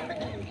ಪಾಪ.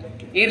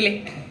 ಇರ್ಲಿ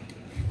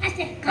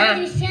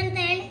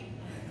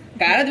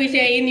ಕಾಲದ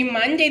ವಿಷಯ ಈ ನಿಮ್ಮ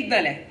ಅಂಜ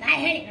ಇದ್ನಲೆ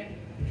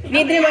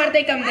ನಿದ್ರೆ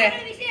ಮಾಡ್ತೈ ಕಮ್ದೆ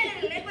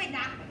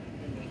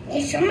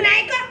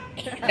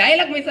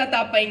ಡೈಲಾಗ್ ಮಿಸ್ ಆತ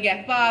ಅಪ್ಪ ಹಿಂಗೆ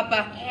ಪಾಪ.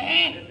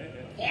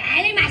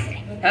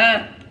 ಹಾ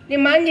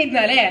ನಿಮ್ ಮಂಜ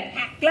ಇದ್ನಲೆ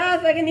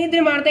ಕ್ಲಾಸ್ ಆಗಿ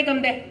ನಿದ್ರೆ ಮಾಡ್ತೈ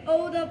ಕಮ್ದೆ.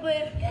 ಹೌದಪ್ಪ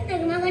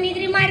ಮಗ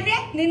ನಿದ್ರಿ ಮಾಡ್ದೆ.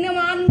 ನಿನ್ನ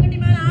ಮಾನ್ಗಟ್ಟಿ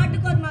ಮೇಲೆ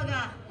ಆಟಕ್ಕೋದ್ ಮಗ.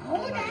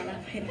 ಹೌದಾ?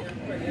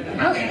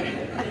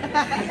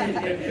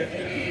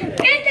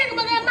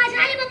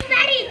 ಶಾಲೆ ಮಕ್ಕ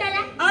ಬ್ಯಾಡಿ ಇತ್ತಲ್ಲ.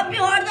 ಅಪ್ಪಿ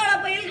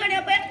ಹೊಡೆದೋಳಪ್ಪ ಇಲ್ಕಣಿ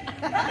ಅಪ್ಪ.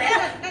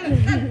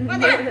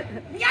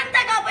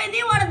 ಎಂತಕಪ್ಪ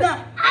ನೀವ್ ಹೊಡೆದ?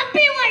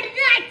 ಅಪ್ಪಿ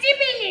ಹೊಡೆದು ಅಚ್ಚಿ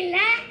ಬೀಳಿಲ್ಲ.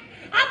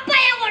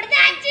 ಅಪ್ಪಯ್ಯ ಹೊಡೆದು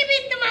ಅಚ್ಚಿ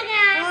ಬಿತ್ತು ಮಗ.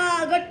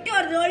 ಗಟ್ಟಿ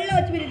ಹೊಡೆದು ಒಳ್ಳೆ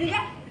ಹೊಚ್ಚಿ ಬಿದ್ದಿಗ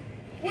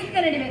ಉತ್ಕ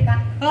ನಡಿಬೇಕಾ?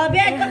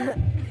 ಬೇಕು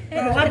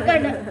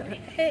ಹೊಡ್ಕೊಂಡು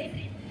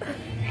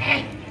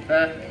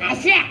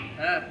ಅಷ್ಟೇ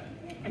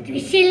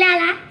ವಿಷಯ ಇಲ್ಲ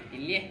ಅಲ್ಲ.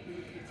 ಇಲ್ಲಿ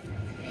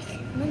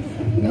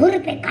 100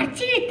 ರೂಪಾಯಿ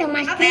ಖರ್ಚಿಗಿತ್ತ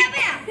ಮಾಸ್ಟರ್.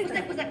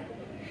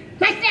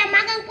 ಮಾಸ್ಟರ್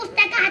ಮಗನ್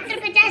ಪುಸ್ತಕ 10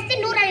 ರೂಪಾಯಿ ಜಾಸ್ತಿ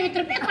 150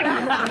 ರೂಪಾಯಿ ಕೊಡ.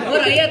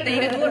 150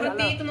 ಈಗ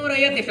 150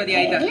 150 ಎಷ್ಟೊದಿ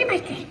ಆಯ್ತಾ?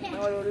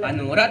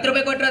 110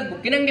 ರೂಪಾಯಿ ಕೊಟ್ರೆ ಅದು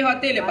ಬುಕ್ಕಿನ ಅಂಗಡಿ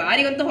ಹೊತ್ತೆ ಇಲ್ಲ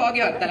ಬಾರಿಗಂತೂ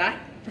ಹೋಗಿ ಹೊತ್ತಲ್ಲ.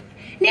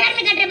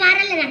 ನೇರ್ಲಿ ಕಟ್ರೆ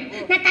ಬಾರಲ್ಲ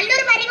ನಾ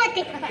ಕಲ್ಲೂರು ಬಾರಿಗೆ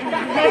ಹೋಗ್ತಿ.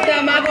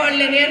 ಮಗ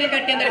ಒಳ್ಳೆ ನೇರ್ಲಿ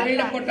ಕಟ್ಟಿ ಅಂದ್ರೆ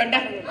ಬಿಲ್ಡಪ್ ಕೊಟ್ಕೊಂಡ.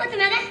 ಹೌದು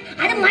ಮಗ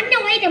ಅದು ಮೊನ್ನೆ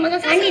ಹೋಯ್ತೆ ಮಗ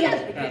ಸಣ್ಣಿಗ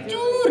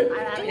ಚೂರ್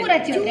ಚೂರ್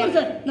ಹಚ್ಚಿ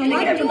ಸರ್ ನಾವು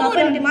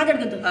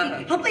ಮಾತಾಡ್ಕೊಂತ.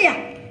 ಅಪ್ಪಯ್ಯ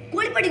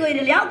ಕೋಳಿ ಪಡಿಗೆ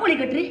ಹೋಯ್ರಲ್ಲ ಯಾವ ಕೋಳಿ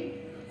ಕಟ್ರಿ?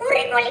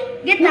 ಊರಿ ಕೋಳಿ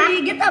ಗೆತ್ತ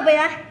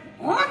ಅಪ್ಪಯ್ಯ.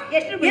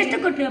 ಎಷ್ಟು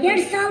ಕೊಟ್ರಿ?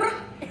 2000.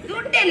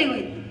 ದುಡ್ಡೆಲ್ಲಿ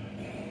ಹೋಯ್ತು?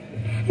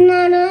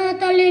 ನಾನು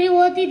ತಳ್ಳೀರಿ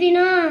ಓದ್ತಿದ್ದೀನ.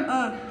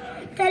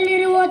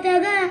 ತಳ್ಳೀರಿ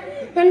ಓದ್ತಾಗ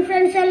ನನ್ನ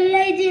ಫ್ರೆಂಡ್ಸ್ ಎಲ್ಲ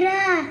ಇದ್ದೀರಾ.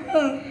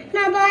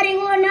 ನಾ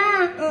ಬಾರಿಗೆ ಹೋಣ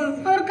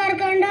ಅವ್ರು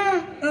ಕರ್ಕೊಂಡ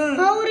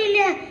ಅವ್ರಿಲ್ಲ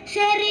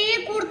ಸರಿ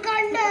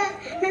ಕುಡ್ಕೊಂಡ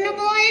ನನ್ನ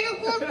ಬಾಯಿಗೆ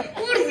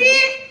ಕುಡ್ಸಿ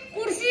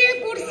ಕುಡ್ಸಿ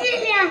ಕುಡ್ಸಿ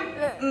ಇಲ್ಲ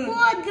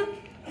ಹೋದ್ದು.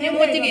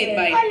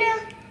 ಅಲ್ಲ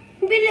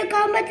ಬಿಲ್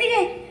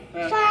ಕಾಂಬತ್ತಿಗೆ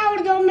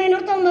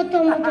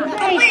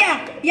 1999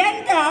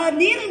 ಎಂತ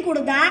ನೀರಿನ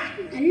ಕುಡ್ದ?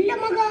 ಅಲ್ಲ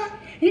ಮಗ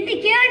ಇಲ್ಲಿ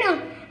ಕೇಳ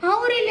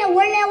ಅವ್ರಿಲ್ಲ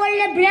ಒಳ್ಳೆ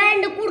ಒಳ್ಳೆ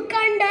ಬ್ರ್ಯಾಂಡ್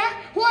ಕುಡ್ಕೊಂಡ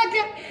ಹೋದ.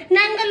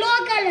 ನಂಗ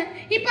ಲೋಕಲ್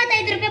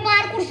 25 ರೂಪಾಯಿ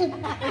ಬಾರ್ ಕುಡ್ಸೋದು.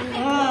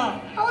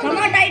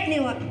 ಟೈಟ್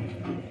ನೀವು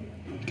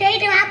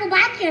ಟೈಟ್ ಹಾಕು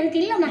ಬಾಕಿ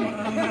ಅಂತಿಲ್ಲ ಮಗ.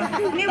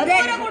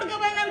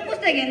 ಕುಡ್ಕೊಂಡ್ ನಂಗೆ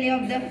ಪುಸ್ತಕ ಎಲ್ಲಿ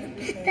ಹೋಗ್ದ?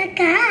 ಪುಸ್ತಕ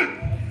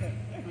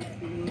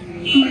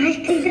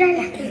ಮಾಸ್ಟರ್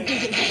ಇದ್ರಲ್ಲ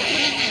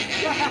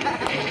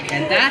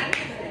ಎಂತ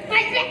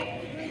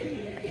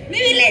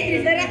ನೀವು ಇಲ್ಲೇ ಇದ್ರಿ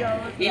ಸರ?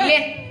 ಇಲ್ಲೇ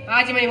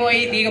ಆಚೆ ಮನೆ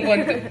ಹೋಯ್ತು ಈಗ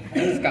ಬಂತು.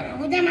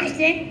 ಹೌದಾ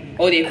ಮಾಸ್ಟರ್?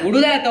 ಹೌದೇ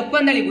ಹುಡುಗರ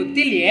ತಪ್ಪಂದಲ್ಲಿ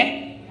ಗೊತ್ತಿಲ್ಲಿ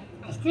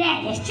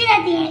ಎಷ್ಟು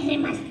ಗತಿ ಹೇಳ್ರಿ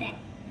ಮಾಸ್ಟರ್?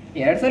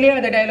 2 ಸಲ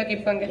ಹೇಳ್ದೆ ಡೈಲಾಗ್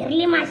ಇಪ್ಪಂಗೆ.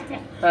 ಇರ್ಲಿ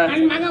ಮಾಸ್ಟರ್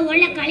ನನ್ ಮಗ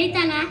ಒಳ್ಳೆ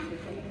ಕಳಿತಾನ.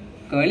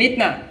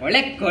 ಕಳಿತ್ನಾ?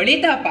 ಒಳ್ಳೆ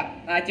ಕಳಿತಪ್ಪ.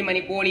 ಆಚೆ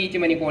ಮನೆ ಕೋಳಿ ಈಚೆ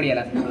ಮನೆ ಕೋಳಿ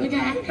ಅಲ್ಲ.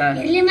 ಹೌದಾ?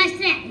 ಇರ್ಲಿ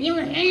ಮಾಸ್ಟರ್ ನೀವು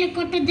ಹೇಳಿ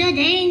ಕೊಟ್ಟದ್ದು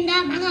ದಯಿಂದ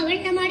ಮಗ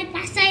ಒಳ್ಳೆ ಮಾಡಿ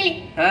ಪಾಸ್ ಆಗಲಿ.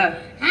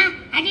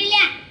 ಅದಿಲ್ಲ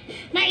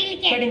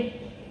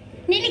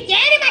ಇಲ್ಲಿ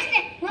ಕೇಳಿ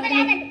ಮಾಸ್ಟರ್ ಮೊದಲ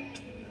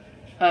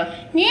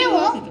ನೀವು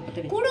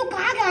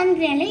ಕುಡುಕಾಗ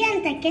ಅಂದ್ರೆ ಅಲ್ಲ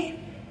ಎಂತಕ್ಕೆ?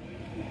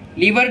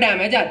 ಲಿವರ್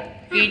ಡ್ಯಾಮೇಜ್ ಆತ್,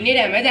 ಕಿಡ್ನಿ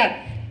ಡ್ಯಾಮೇಜ್ ಆತ್.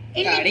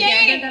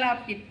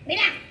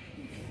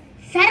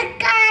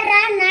 ಸರ್ಕಾರ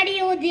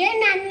ನಡೆಯುವುದೇ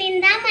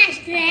ನನ್ನಿಂದ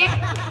ಮಾಸ್ಟ್ರೆ.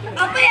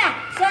 ಅಪ್ಪಯ್ಯ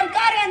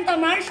ಸರ್ಕಾರ ಅಂತ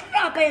ಮಾಡಿಸ್ರ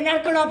ಅಪ್ಪಯ್ಯ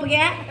ನಡ್ಕೊಂಡು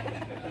ಅಪ್ಪಗೆ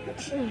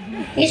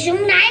ನೀ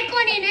ಸುಮ್ಮನೆ ಆಯ್ಕೋ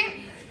ನೀನು.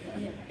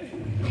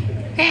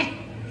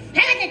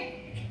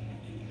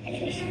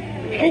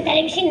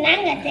 ಟೆಲಿವಿಷನ್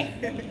ನಂಗತ್ತೆ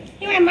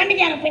ಇವ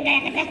ಮಣ್ಣಿಗೆ ಯಾರು ಉಪ್ಪಿನಕಾಯಿ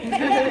ಹಾಕತ್ತೆ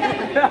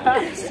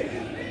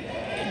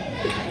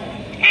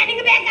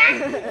ನಿಂಗೆ ಬೇಕಾ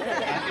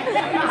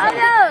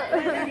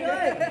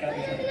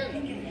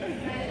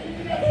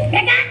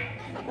ಬೇಕಾ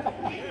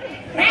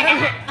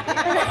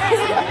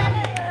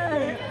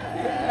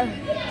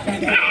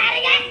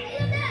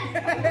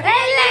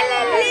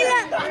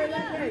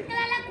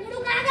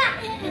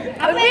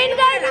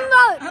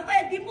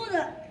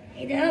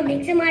ಇದು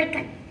ಮಿಕ್ಸ್ ಮಾಡ್ಕ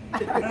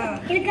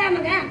ಇಡ್ಕ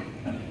ಮಗ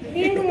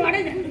ಹಿಂಗು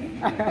ಮಾಡೋದು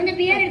ಒಂದು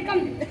ಬಿಯರ್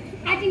ಇಟ್ಕೊಂಡು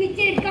ಆಚೆ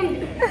ಮಿಕ್ಚರ್ ಇಟ್ಕೊಂಡು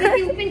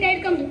ಉಪ್ಪಿನಕಾಯಿ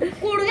ಇಟ್ಕೊಂಡು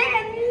ಕೂಡುದೆ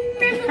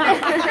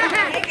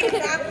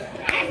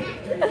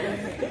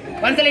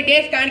ಒಂದ್ಸಲಿ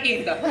ಟೇಸ್ಟ್ ಕಾಣಿಕೆ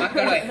ಇತ್ತು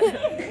ಮಕ್ಕಳು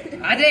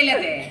ಅದೇ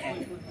ಇಲ್ಲದೆ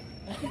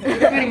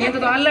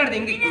ಎಂತದ್ದು ಅಲ್ಲಾಡ್ದು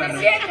ಹಿಂಗಿತ್ತು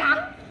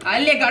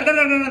ಅಲ್ಲೇ ಗಡ್ಗಡ್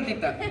ಗಡ್ಗಡ್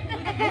ಅಂತಿತ್ತ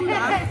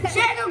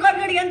ಶೇನು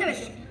ಗಡ್ಗಡಿಗೆ ಅಂತ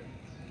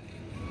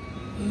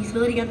ಈ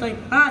ಸ್ಲೋರಿಗೆ ಅಂತ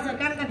ಹೋಯ್ತು. ಹಾ ಸರ್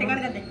ಕಣಕಂತೆ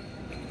ಕಣಕಂತೆ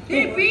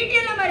ಪೀಟಿ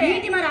ಎಲ್ಲ ಮರೆ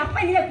ಪೀಟಿ ಮರ ಅಪ್ಪ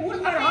ಇದೆ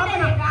ಕೂಡ್ಸ್ತಾರೆ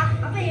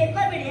ಅಪ್ಪ ಎದ್ದು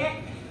ಬರ್ಬೇಡಿ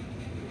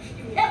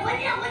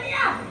ಬನ್ನಿಯಾ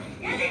ಬನ್ನಿಯಾ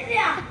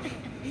ಎಲ್ಲಿದ್ರಿಯಾ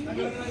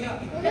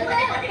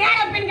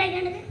ಯಾರು ಉಪ್ಪಿನಕಾಯಿ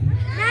ಕಂಡದು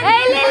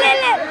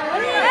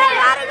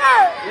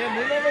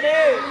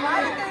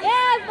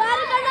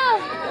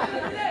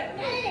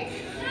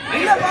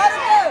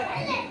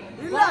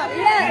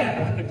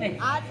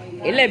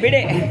ಇಲ್ಲೇ ಬಿಡಿ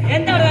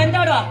ಎಂತ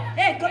ಆಡುವ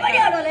ಏ ಕಬಡ್ಡಿ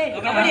ಆಡೋಲೆ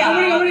ಕಬಡ್ಡಿ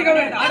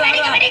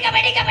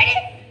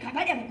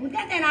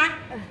ಕುಂತೇನಾ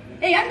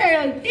ಏ ಎಂತ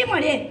ಟೀಮ್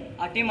ಮಾಡಿ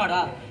ಆ ಟೀಮ್ ಮಾಡು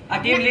ಆ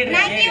ಟೀಮ್ ಲೀಡರ್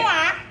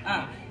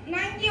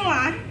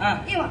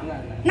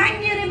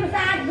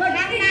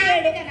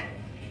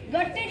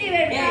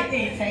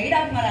ಸೈಡ್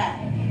ಆಫ್ ಮರ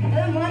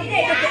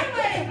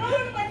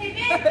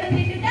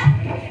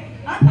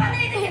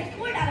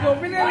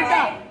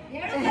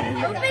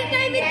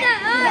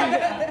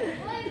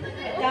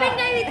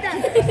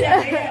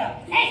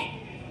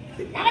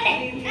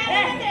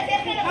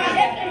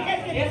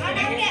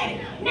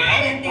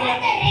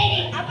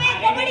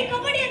ಕಬಡ್ಡಿ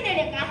ಕಬಡ್ಡಿ ಅಂತ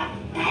ಹೇಳಿ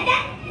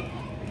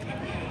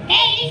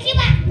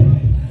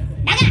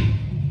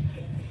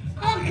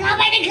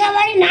ಕಬಡ್ಡಿ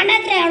ಕಬಡ್ಡಿ ನನ್ನ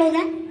ಹತ್ರ ಹೇಳುದ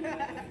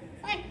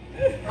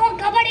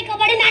ಕಬಡ್ಡಿ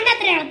ಕಬಡ್ಡಿ ನನ್ನ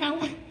ಹತ್ರ ಹೇಳ್ತಾವ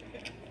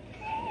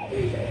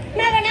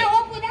ನಾವಣ್ಣ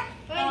ಹೋಗುದ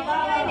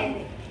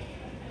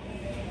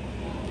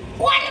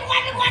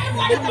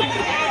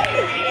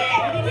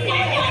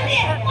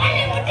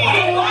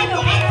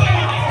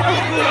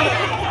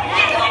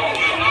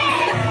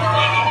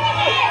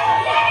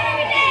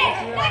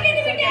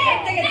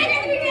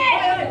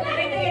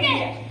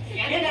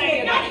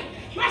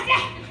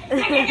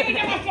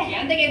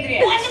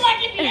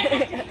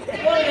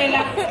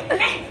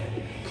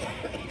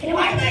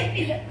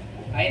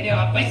ಅಯ್ಯೋ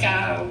ಅಪ್ಪ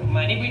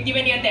ಮನೆ ಬಿಟ್ಟಿ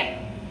ಬನ್ನಿ ಅಂತೆ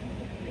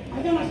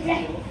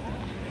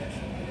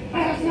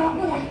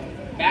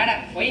ಬೇಡ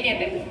ಒಯ್ನಿ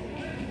ಅಂತೆ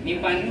ನೀವು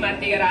ಬಂದು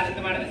ಮತ್ತೀಗ ರಾಜಂತ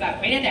ಮಾಡಿದ್ರೆ ಸಾಕು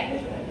ಒಯ್ನಿ ಅಂತೆ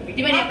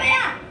ಬಿಟ್ಟಿ ಬನ್ನಿ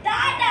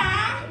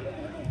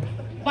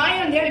ಬಾಯ್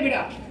ಅಂತ ಹೇಳಿ ಬಿಡ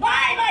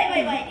ಬಾಯ್ ಬಾಯ್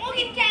ಬಾಯ್ ಬಾಯ್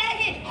ಮುಗಿದ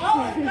ಕೆಳಗೆ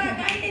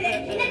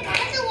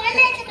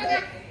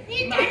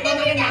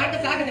ನಾಟ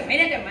ಸಾಕತ್ತೆ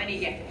ಬೈನಂತೆ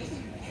ಮನೆಗೆ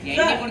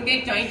ಎಣ್ಣೆ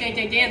ಕೊಡ್ತೇನೆ ಚೈ ಚೈ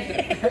ಚೈ ಚೈ ಅಂತ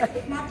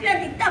ಮಕ್ಳು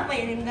ಇತ್ತಪ್ಪ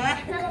ನಿಮ್ಗ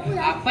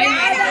ಅಪ್ಪ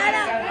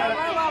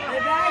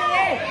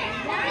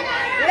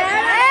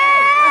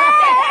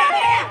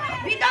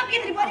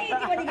ಬಿದ್ದೋಗಿದ್ರಿ ಬರೀ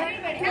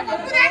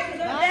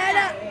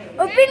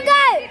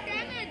ಉಪ್ಪಿನಕಾಯಿ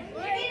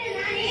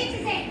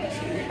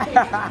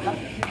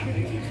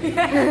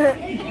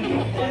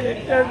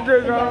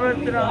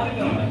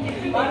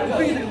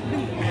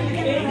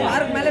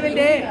ಮೇಲೆ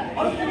ಬಿಲ್ಡಿ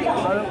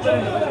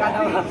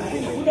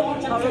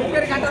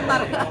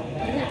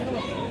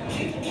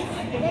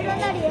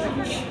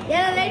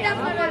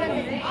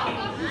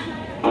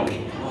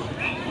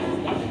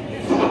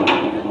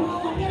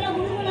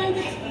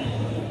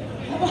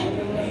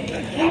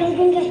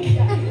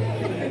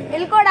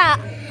ಇಲ್ಕೊಡ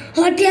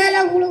ಹೊಟ್ಟೆ ಎಲ್ಲ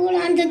ಗುಳುಗುಳ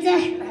ಅಂತದ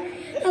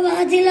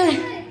ಬಾಜಿಲ್ಲ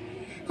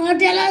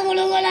ಹೊಟ್ಟೆ ಎಲ್ಲ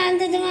ಗುಳುಗುಳ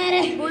ಅಂತದ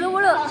ಮಾರೆ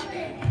ಗುಳುಗುಳು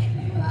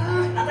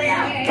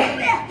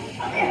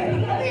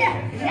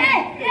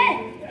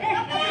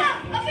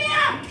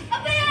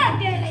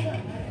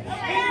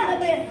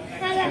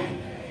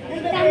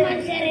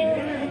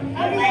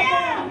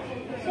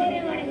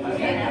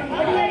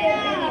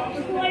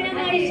ಒಳ್ಳೆ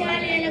ಮಾಡಿ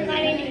ಶಾಲೆ ಎಲ್ಲ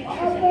ಕಾಲಿನಿ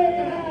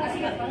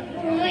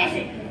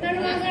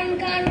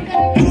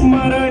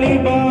ಮರಳಿ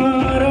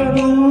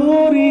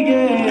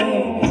ಬಾರದೂರಿಗೆ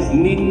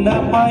ನಿನ್ನ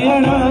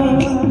ಪಯಣ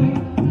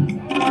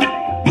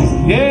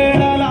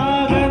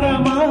ಹೇಳಲಾಗದ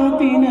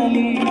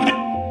ಮಾತಿನಲ್ಲಿ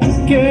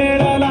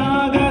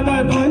ಕೇಳಲಾಗದ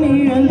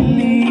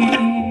ಧ್ವನಿಯಲ್ಲಿ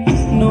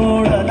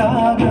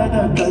ನೋಡಲಾಗದ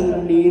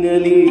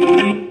ಕಣ್ಣಿನಲ್ಲಿ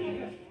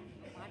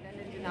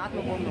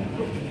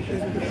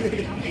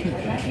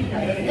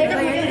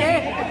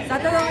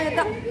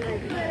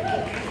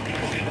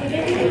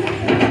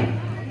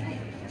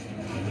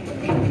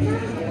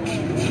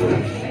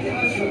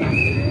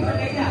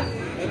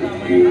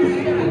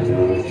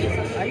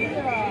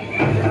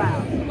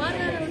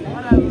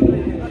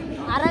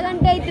ಅರ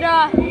ಗಂಟೆ ಐತ್ರ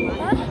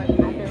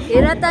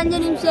 25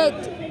 ನಿಮಿಷ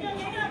ಆಯ್ತು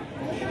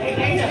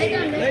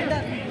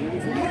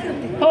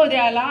ಹೌದೇ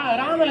ಅಲ್ಲ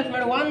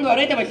ರಾಮಲಕ್ಷ್ಮಣ ಒಂದು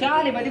ರೈತ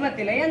ಶಾಲೆ ಬದಿ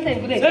ಬರ್ತಿಲ್ಲ ಎಂತ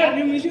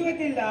ನಿಮ್ ವಿಷಯ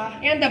ಗೊತ್ತಿಲ್ಲ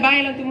ಎಂತ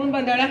ಬಾಯಿಲಂತೂ ಮುಂದ್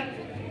ಬಂದಾಳ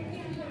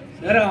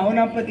ಸರ್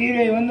ಅವನಪ್ಪ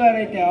ತೀರೆ 1 ವಾರ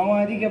ಐತೆ ಅವ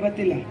ಅದಕ್ಕೆ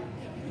ಬರ್ತಿಲ್ಲ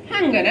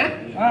ಹಂಗನ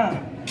ಹಾ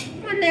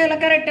ಮೊನ್ನೆ ಎಲ್ಲ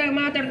ಕರೆಕ್ಟ್ ಆಗಿ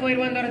ಮಾತಾಡ್ಕೊ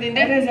ಒಂದು ವಾರದಿಂದ.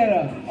 ಅದೇ ಸರ್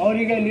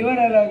ಅವರಿಗೆ ಲಿವರ್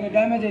ಎಲ್ಲ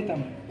ಡ್ಯಾಮೇಜ್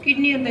ಆಯ್ತಮ್ಮ.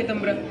 ಕಿಡ್ನಿ ಅಂತ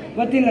ಐತಂಬ್ರ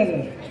ಗೊತ್ತಿಲ್ಲ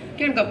ಸರ್.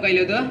 ಕೇಳ್ಕಪ್ಪ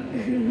ಕೈಲದು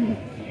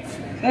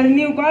ಸರ್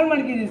ನೀವು ಕಾಲ್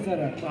ಮಾಡ್ಕಿದ್ದೀರಿ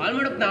ಸರ್. ಕಾಲ್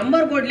ಮಾಡಕ್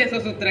ನಂಬರ್ ಕೊಡ್ಲಿ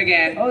ಸುತ್ರಗೆ.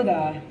 ಹೌದಾ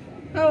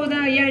ಹೌದಾ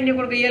ಎಣ್ಣೆ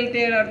ಕೊಡ್ಕ ಎಲ್ತಿ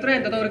ಅರ್ಥ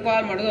ಅಂತ ಅವ್ರಿಗೆ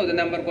ಕಾಲ್ ಮಾಡೋದು. ಹೌದು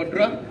ನಂಬರ್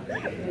ಕೊಟ್ರು.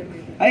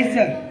 ಆಯ್ತು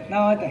ಸರ್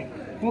ನಾವು ಆತ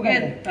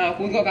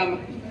ಕೂತ್ಕೋಕಮ್ಮ.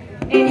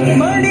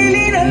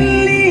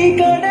 ಮಡಿಲಿನಲ್ಲಿ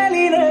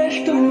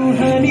ಕಡಲಿನಷ್ಟು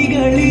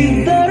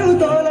ಹನಿಗಳಿದ್ದರು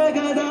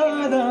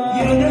ತೊಲಗದಾದ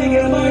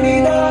ಎದೆಗೆ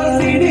ಮಡಿದ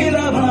ಸಿಡಿಲ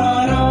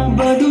ಭಾರ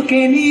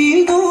ಬದುಕೆ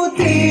ನೀದು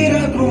ತೀರ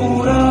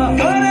ಕ್ರೂರ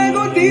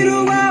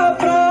ಕರಗುತ್ತಿರುವ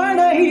ಪ್ರಾಣ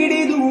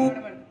ಹಿಡಿದು.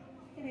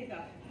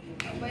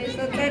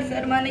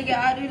 ಸರ್ ಮನೆಗೆ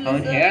ಯಾರು ಇಲ್ಲ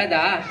ಅವ್ನು ಹೇಳ್ದ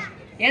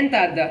ಎಂತ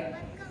ಅದ್ದ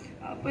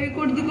ಅಪ್ಪ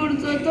ಕುಡ್ದು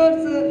ಕುಡ್ದು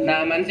ತೋರ್ಸು. ನಾ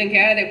ಮನ್ಸಂಗೆ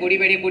ಹೇಳ್ದೆ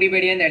ಕುಡಿಬೇಡಿ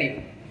ಕುಡಿಬೇಡಿ ಅಂದೇಳಿ.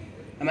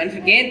 ಆ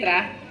ಮನ್ಸನ್ ಕೇಂದ್ರ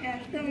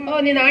ಓ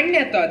ನಿನ್ನ ಅಣ್ಣೆ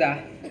ಅತ್ತ ಅದ.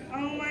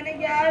 ಅವ್ನ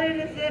ಮನೆಗೆ ಯಾರು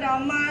ಇಲ್ಲ ಸರ್.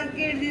 ಅಮ್ಮ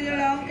ಹಾಕಿ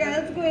ಹಿಡ್ದಿದ್ದಾಳೆ. ಅವ್ನು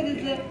ಕೆಲ್ಸಕ್ಕೆ ಹೋಯ್ತು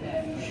ಸರ್.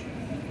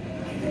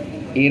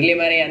 ಇರ್ಲಿ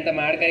ಮರಿ ಅಂತ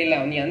ಮಾಡ್ಕರಿಲ್ಲ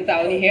ಅವ್ನಿ ಅಂತ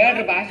ಅವ್ನಿಗೆ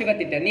ಹೇಳ್ರ ಭಾಷೆ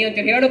ಗೊತ್ತಿತ್ತ. ನೀ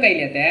ಒಂಚೂರು ಹೇಳು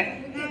ಕೈಲಿ ಅತ್ತೆ.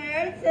 ನಾವ್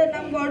ಹೇಳಿ ಸರ್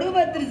ನಮ್ಗೆ ಬಡು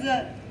ಬತ್ರಿ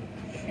ಸರ್.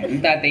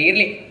 ಎಂತ ಅತ್ತೆ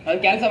ಇರ್ಲಿ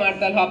ಅವ್ನ್ ಕೆಲಸ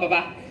ಮಾಡ್ತಲ್ಲ ಪಾಪ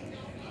ಬಾ.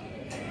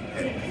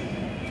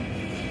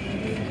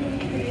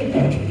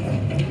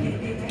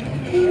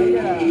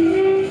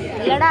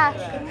 ಇಲ್ಲಡಾ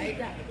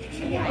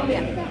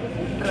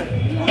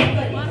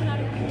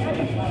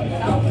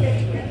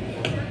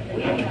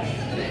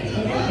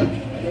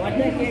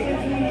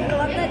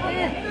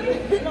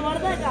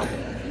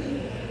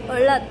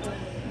ಒಳ್ಳತ್ತು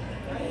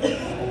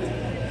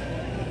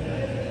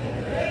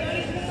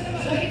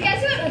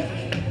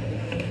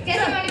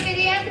ಕೆಲಸ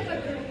ಮಾಡ್ತಿದೀಯಾ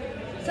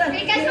ಸರ್?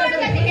 ಕೆಲಸ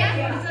ಮಾಡ್ತಿದ್ಯಾ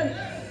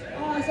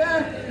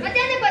ಸರ್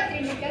ಮಧ್ಯಾಹ್ನ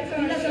ಬರ್ತೀನಿ ಕೆಲಸ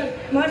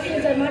ಮಾಡ್ತೀನಿ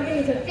ಸರ್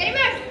ಮಾಡ್ತೀನಿ ಸರ್. ಸರಿ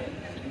ಮಾಡು.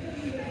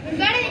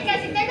 ಬೇಡ ನೀನು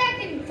ಕೆಲಸ ಇದ್ದಾಗ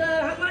ಹಾಕ್ತೀನಿ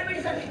ಸರ್ ಹಂಗೆ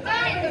ಮಾಡಬೇಡಿ ಸರ್.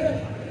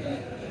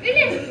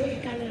 ಇಲ್ಲಿ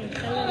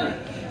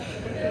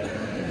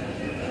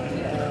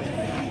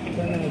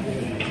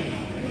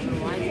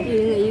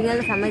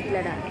ಈಗೆಲ್ಲ ಸಮಯ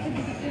ಇಲ್ಲಡ.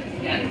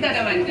 ಎಂತದ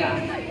ಮಂಜ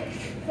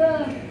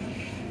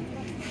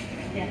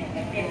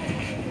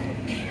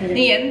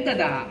ನೀ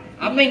ಎಂತದ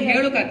ಅಪ್ಪ ಹಿಂಗ್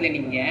ಹೇಳುಕತ್ಲೆ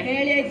ನಿಮ್ಗೆ.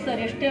 ಹೇಳಿ ಆಯ್ತು ಸರ್.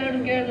 ಎಷ್ಟು ಹೇಳು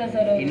ಕೇಳಲ್ಲ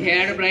ಸರ್. ಇನ್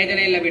ಎರಡು ಪ್ರಯೋಜನ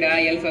ಇಲ್ಲ ಬಿಡ.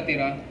 ಎಲ್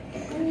ಸತ್ತಿರೋ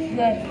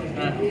ಸರ್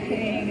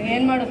ಈಗ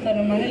ಏನ್ ಮಾಡೋದು ಸರ್.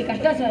 ನಮ್ಮ ಮನೇಲಿ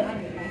ಕಷ್ಟ ಸರ್.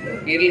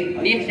 ಇರ್ಲಿ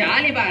ನೀನ್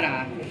ಶಾಲಿ ಬಾರ.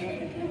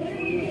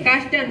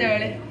 ಕಷ್ಟ ಅಂತ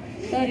ಹೇಳಿ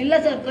ಸರ್ ಇಲ್ಲ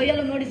ಸರ್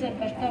ಕೈಯೆಲ್ಲ ನೋಡಿ ಸರ್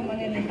ಕಷ್ಟ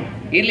ಮನೆಯಲ್ಲಿ.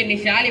 ಇರ್ಲಿ ನೀ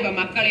ಶಾಲಿ ಬಾ.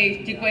 ಮಕ್ಕಳಿಗೆ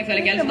ಇಷ್ಟು ಚಿಕ್ಕ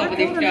ವಯಸ್ಸಲ್ಲಿ ಕೆಲಸ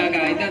ಹೋಗೋದು ಇಷ್ಟ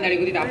ಇದ್ದಂದಳಿ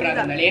ಗುದಿದ ಅಪರಾಧ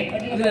ಅಂದಳಿ.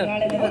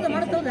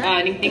 ಹಾ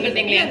ನಿಂಗೆ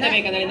ತಿಂಗಳು ಎಂತ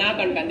ಬೇಕಂದ್ರೆ ನಾ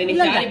ಕಣ್ಕಂದೆ. ನೀನ್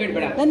ಶಾಲಿ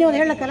ಬಿಡ್ಬೇಡ.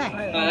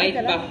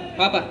 ಆಯ್ತು ಬಾ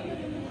ಪಾಪ.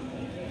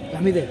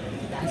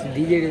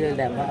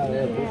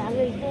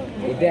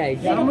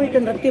 ಸಾಮೂಹಿಕ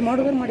ನೃತ್ಯ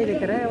ಮಾಡೋದನ್ನ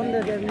ಮಾಡಿದ್ರೆ ಒಂದು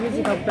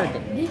ಮ್ಯೂಸಿಕ್ ಆಗ್ತದೆ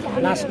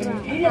ಲಾಸ್ಟ್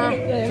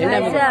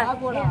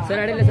ಸರ್.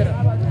 ಅಡಿಲ್ಲ ಸರ್.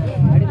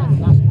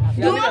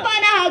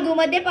 ಧೂಮಪಾನ ಹಾಗೂ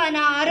ಮದ್ಯಪಾನ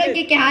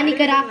ಆರೋಗ್ಯಕ್ಕೆ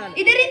ಹಾನಿಕರ.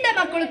 ಇದರಿಂದ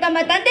ಮಕ್ಕಳು ತಮ್ಮ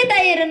ತಂದೆ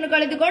ತಾಯಿಯರನ್ನು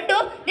ಕಳೆದುಕೊಂಡು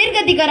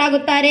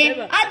ನಿರ್ಗತಿಕರಾಗುತ್ತಾರೆ.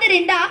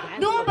 ಆದ್ದರಿಂದ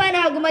ಧೂಮಪಾನ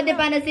ಹಾಗೂ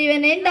ಮದ್ಯಪಾನ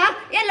ಸೇವನೆಯಿಂದ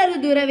ಎಲ್ಲರೂ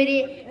ದೂರವಿರಿ.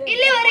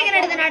 ಇಲ್ಲಿವರೆಗೆ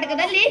ನಡೆದ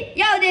ನಾಟಕದಲ್ಲಿ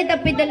ಯಾವುದೇ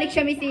ತಪ್ಪಿದ್ದಲ್ಲಿ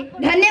ಕ್ಷಮಿಸಿ.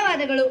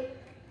 ಧನ್ಯವಾದಗಳು.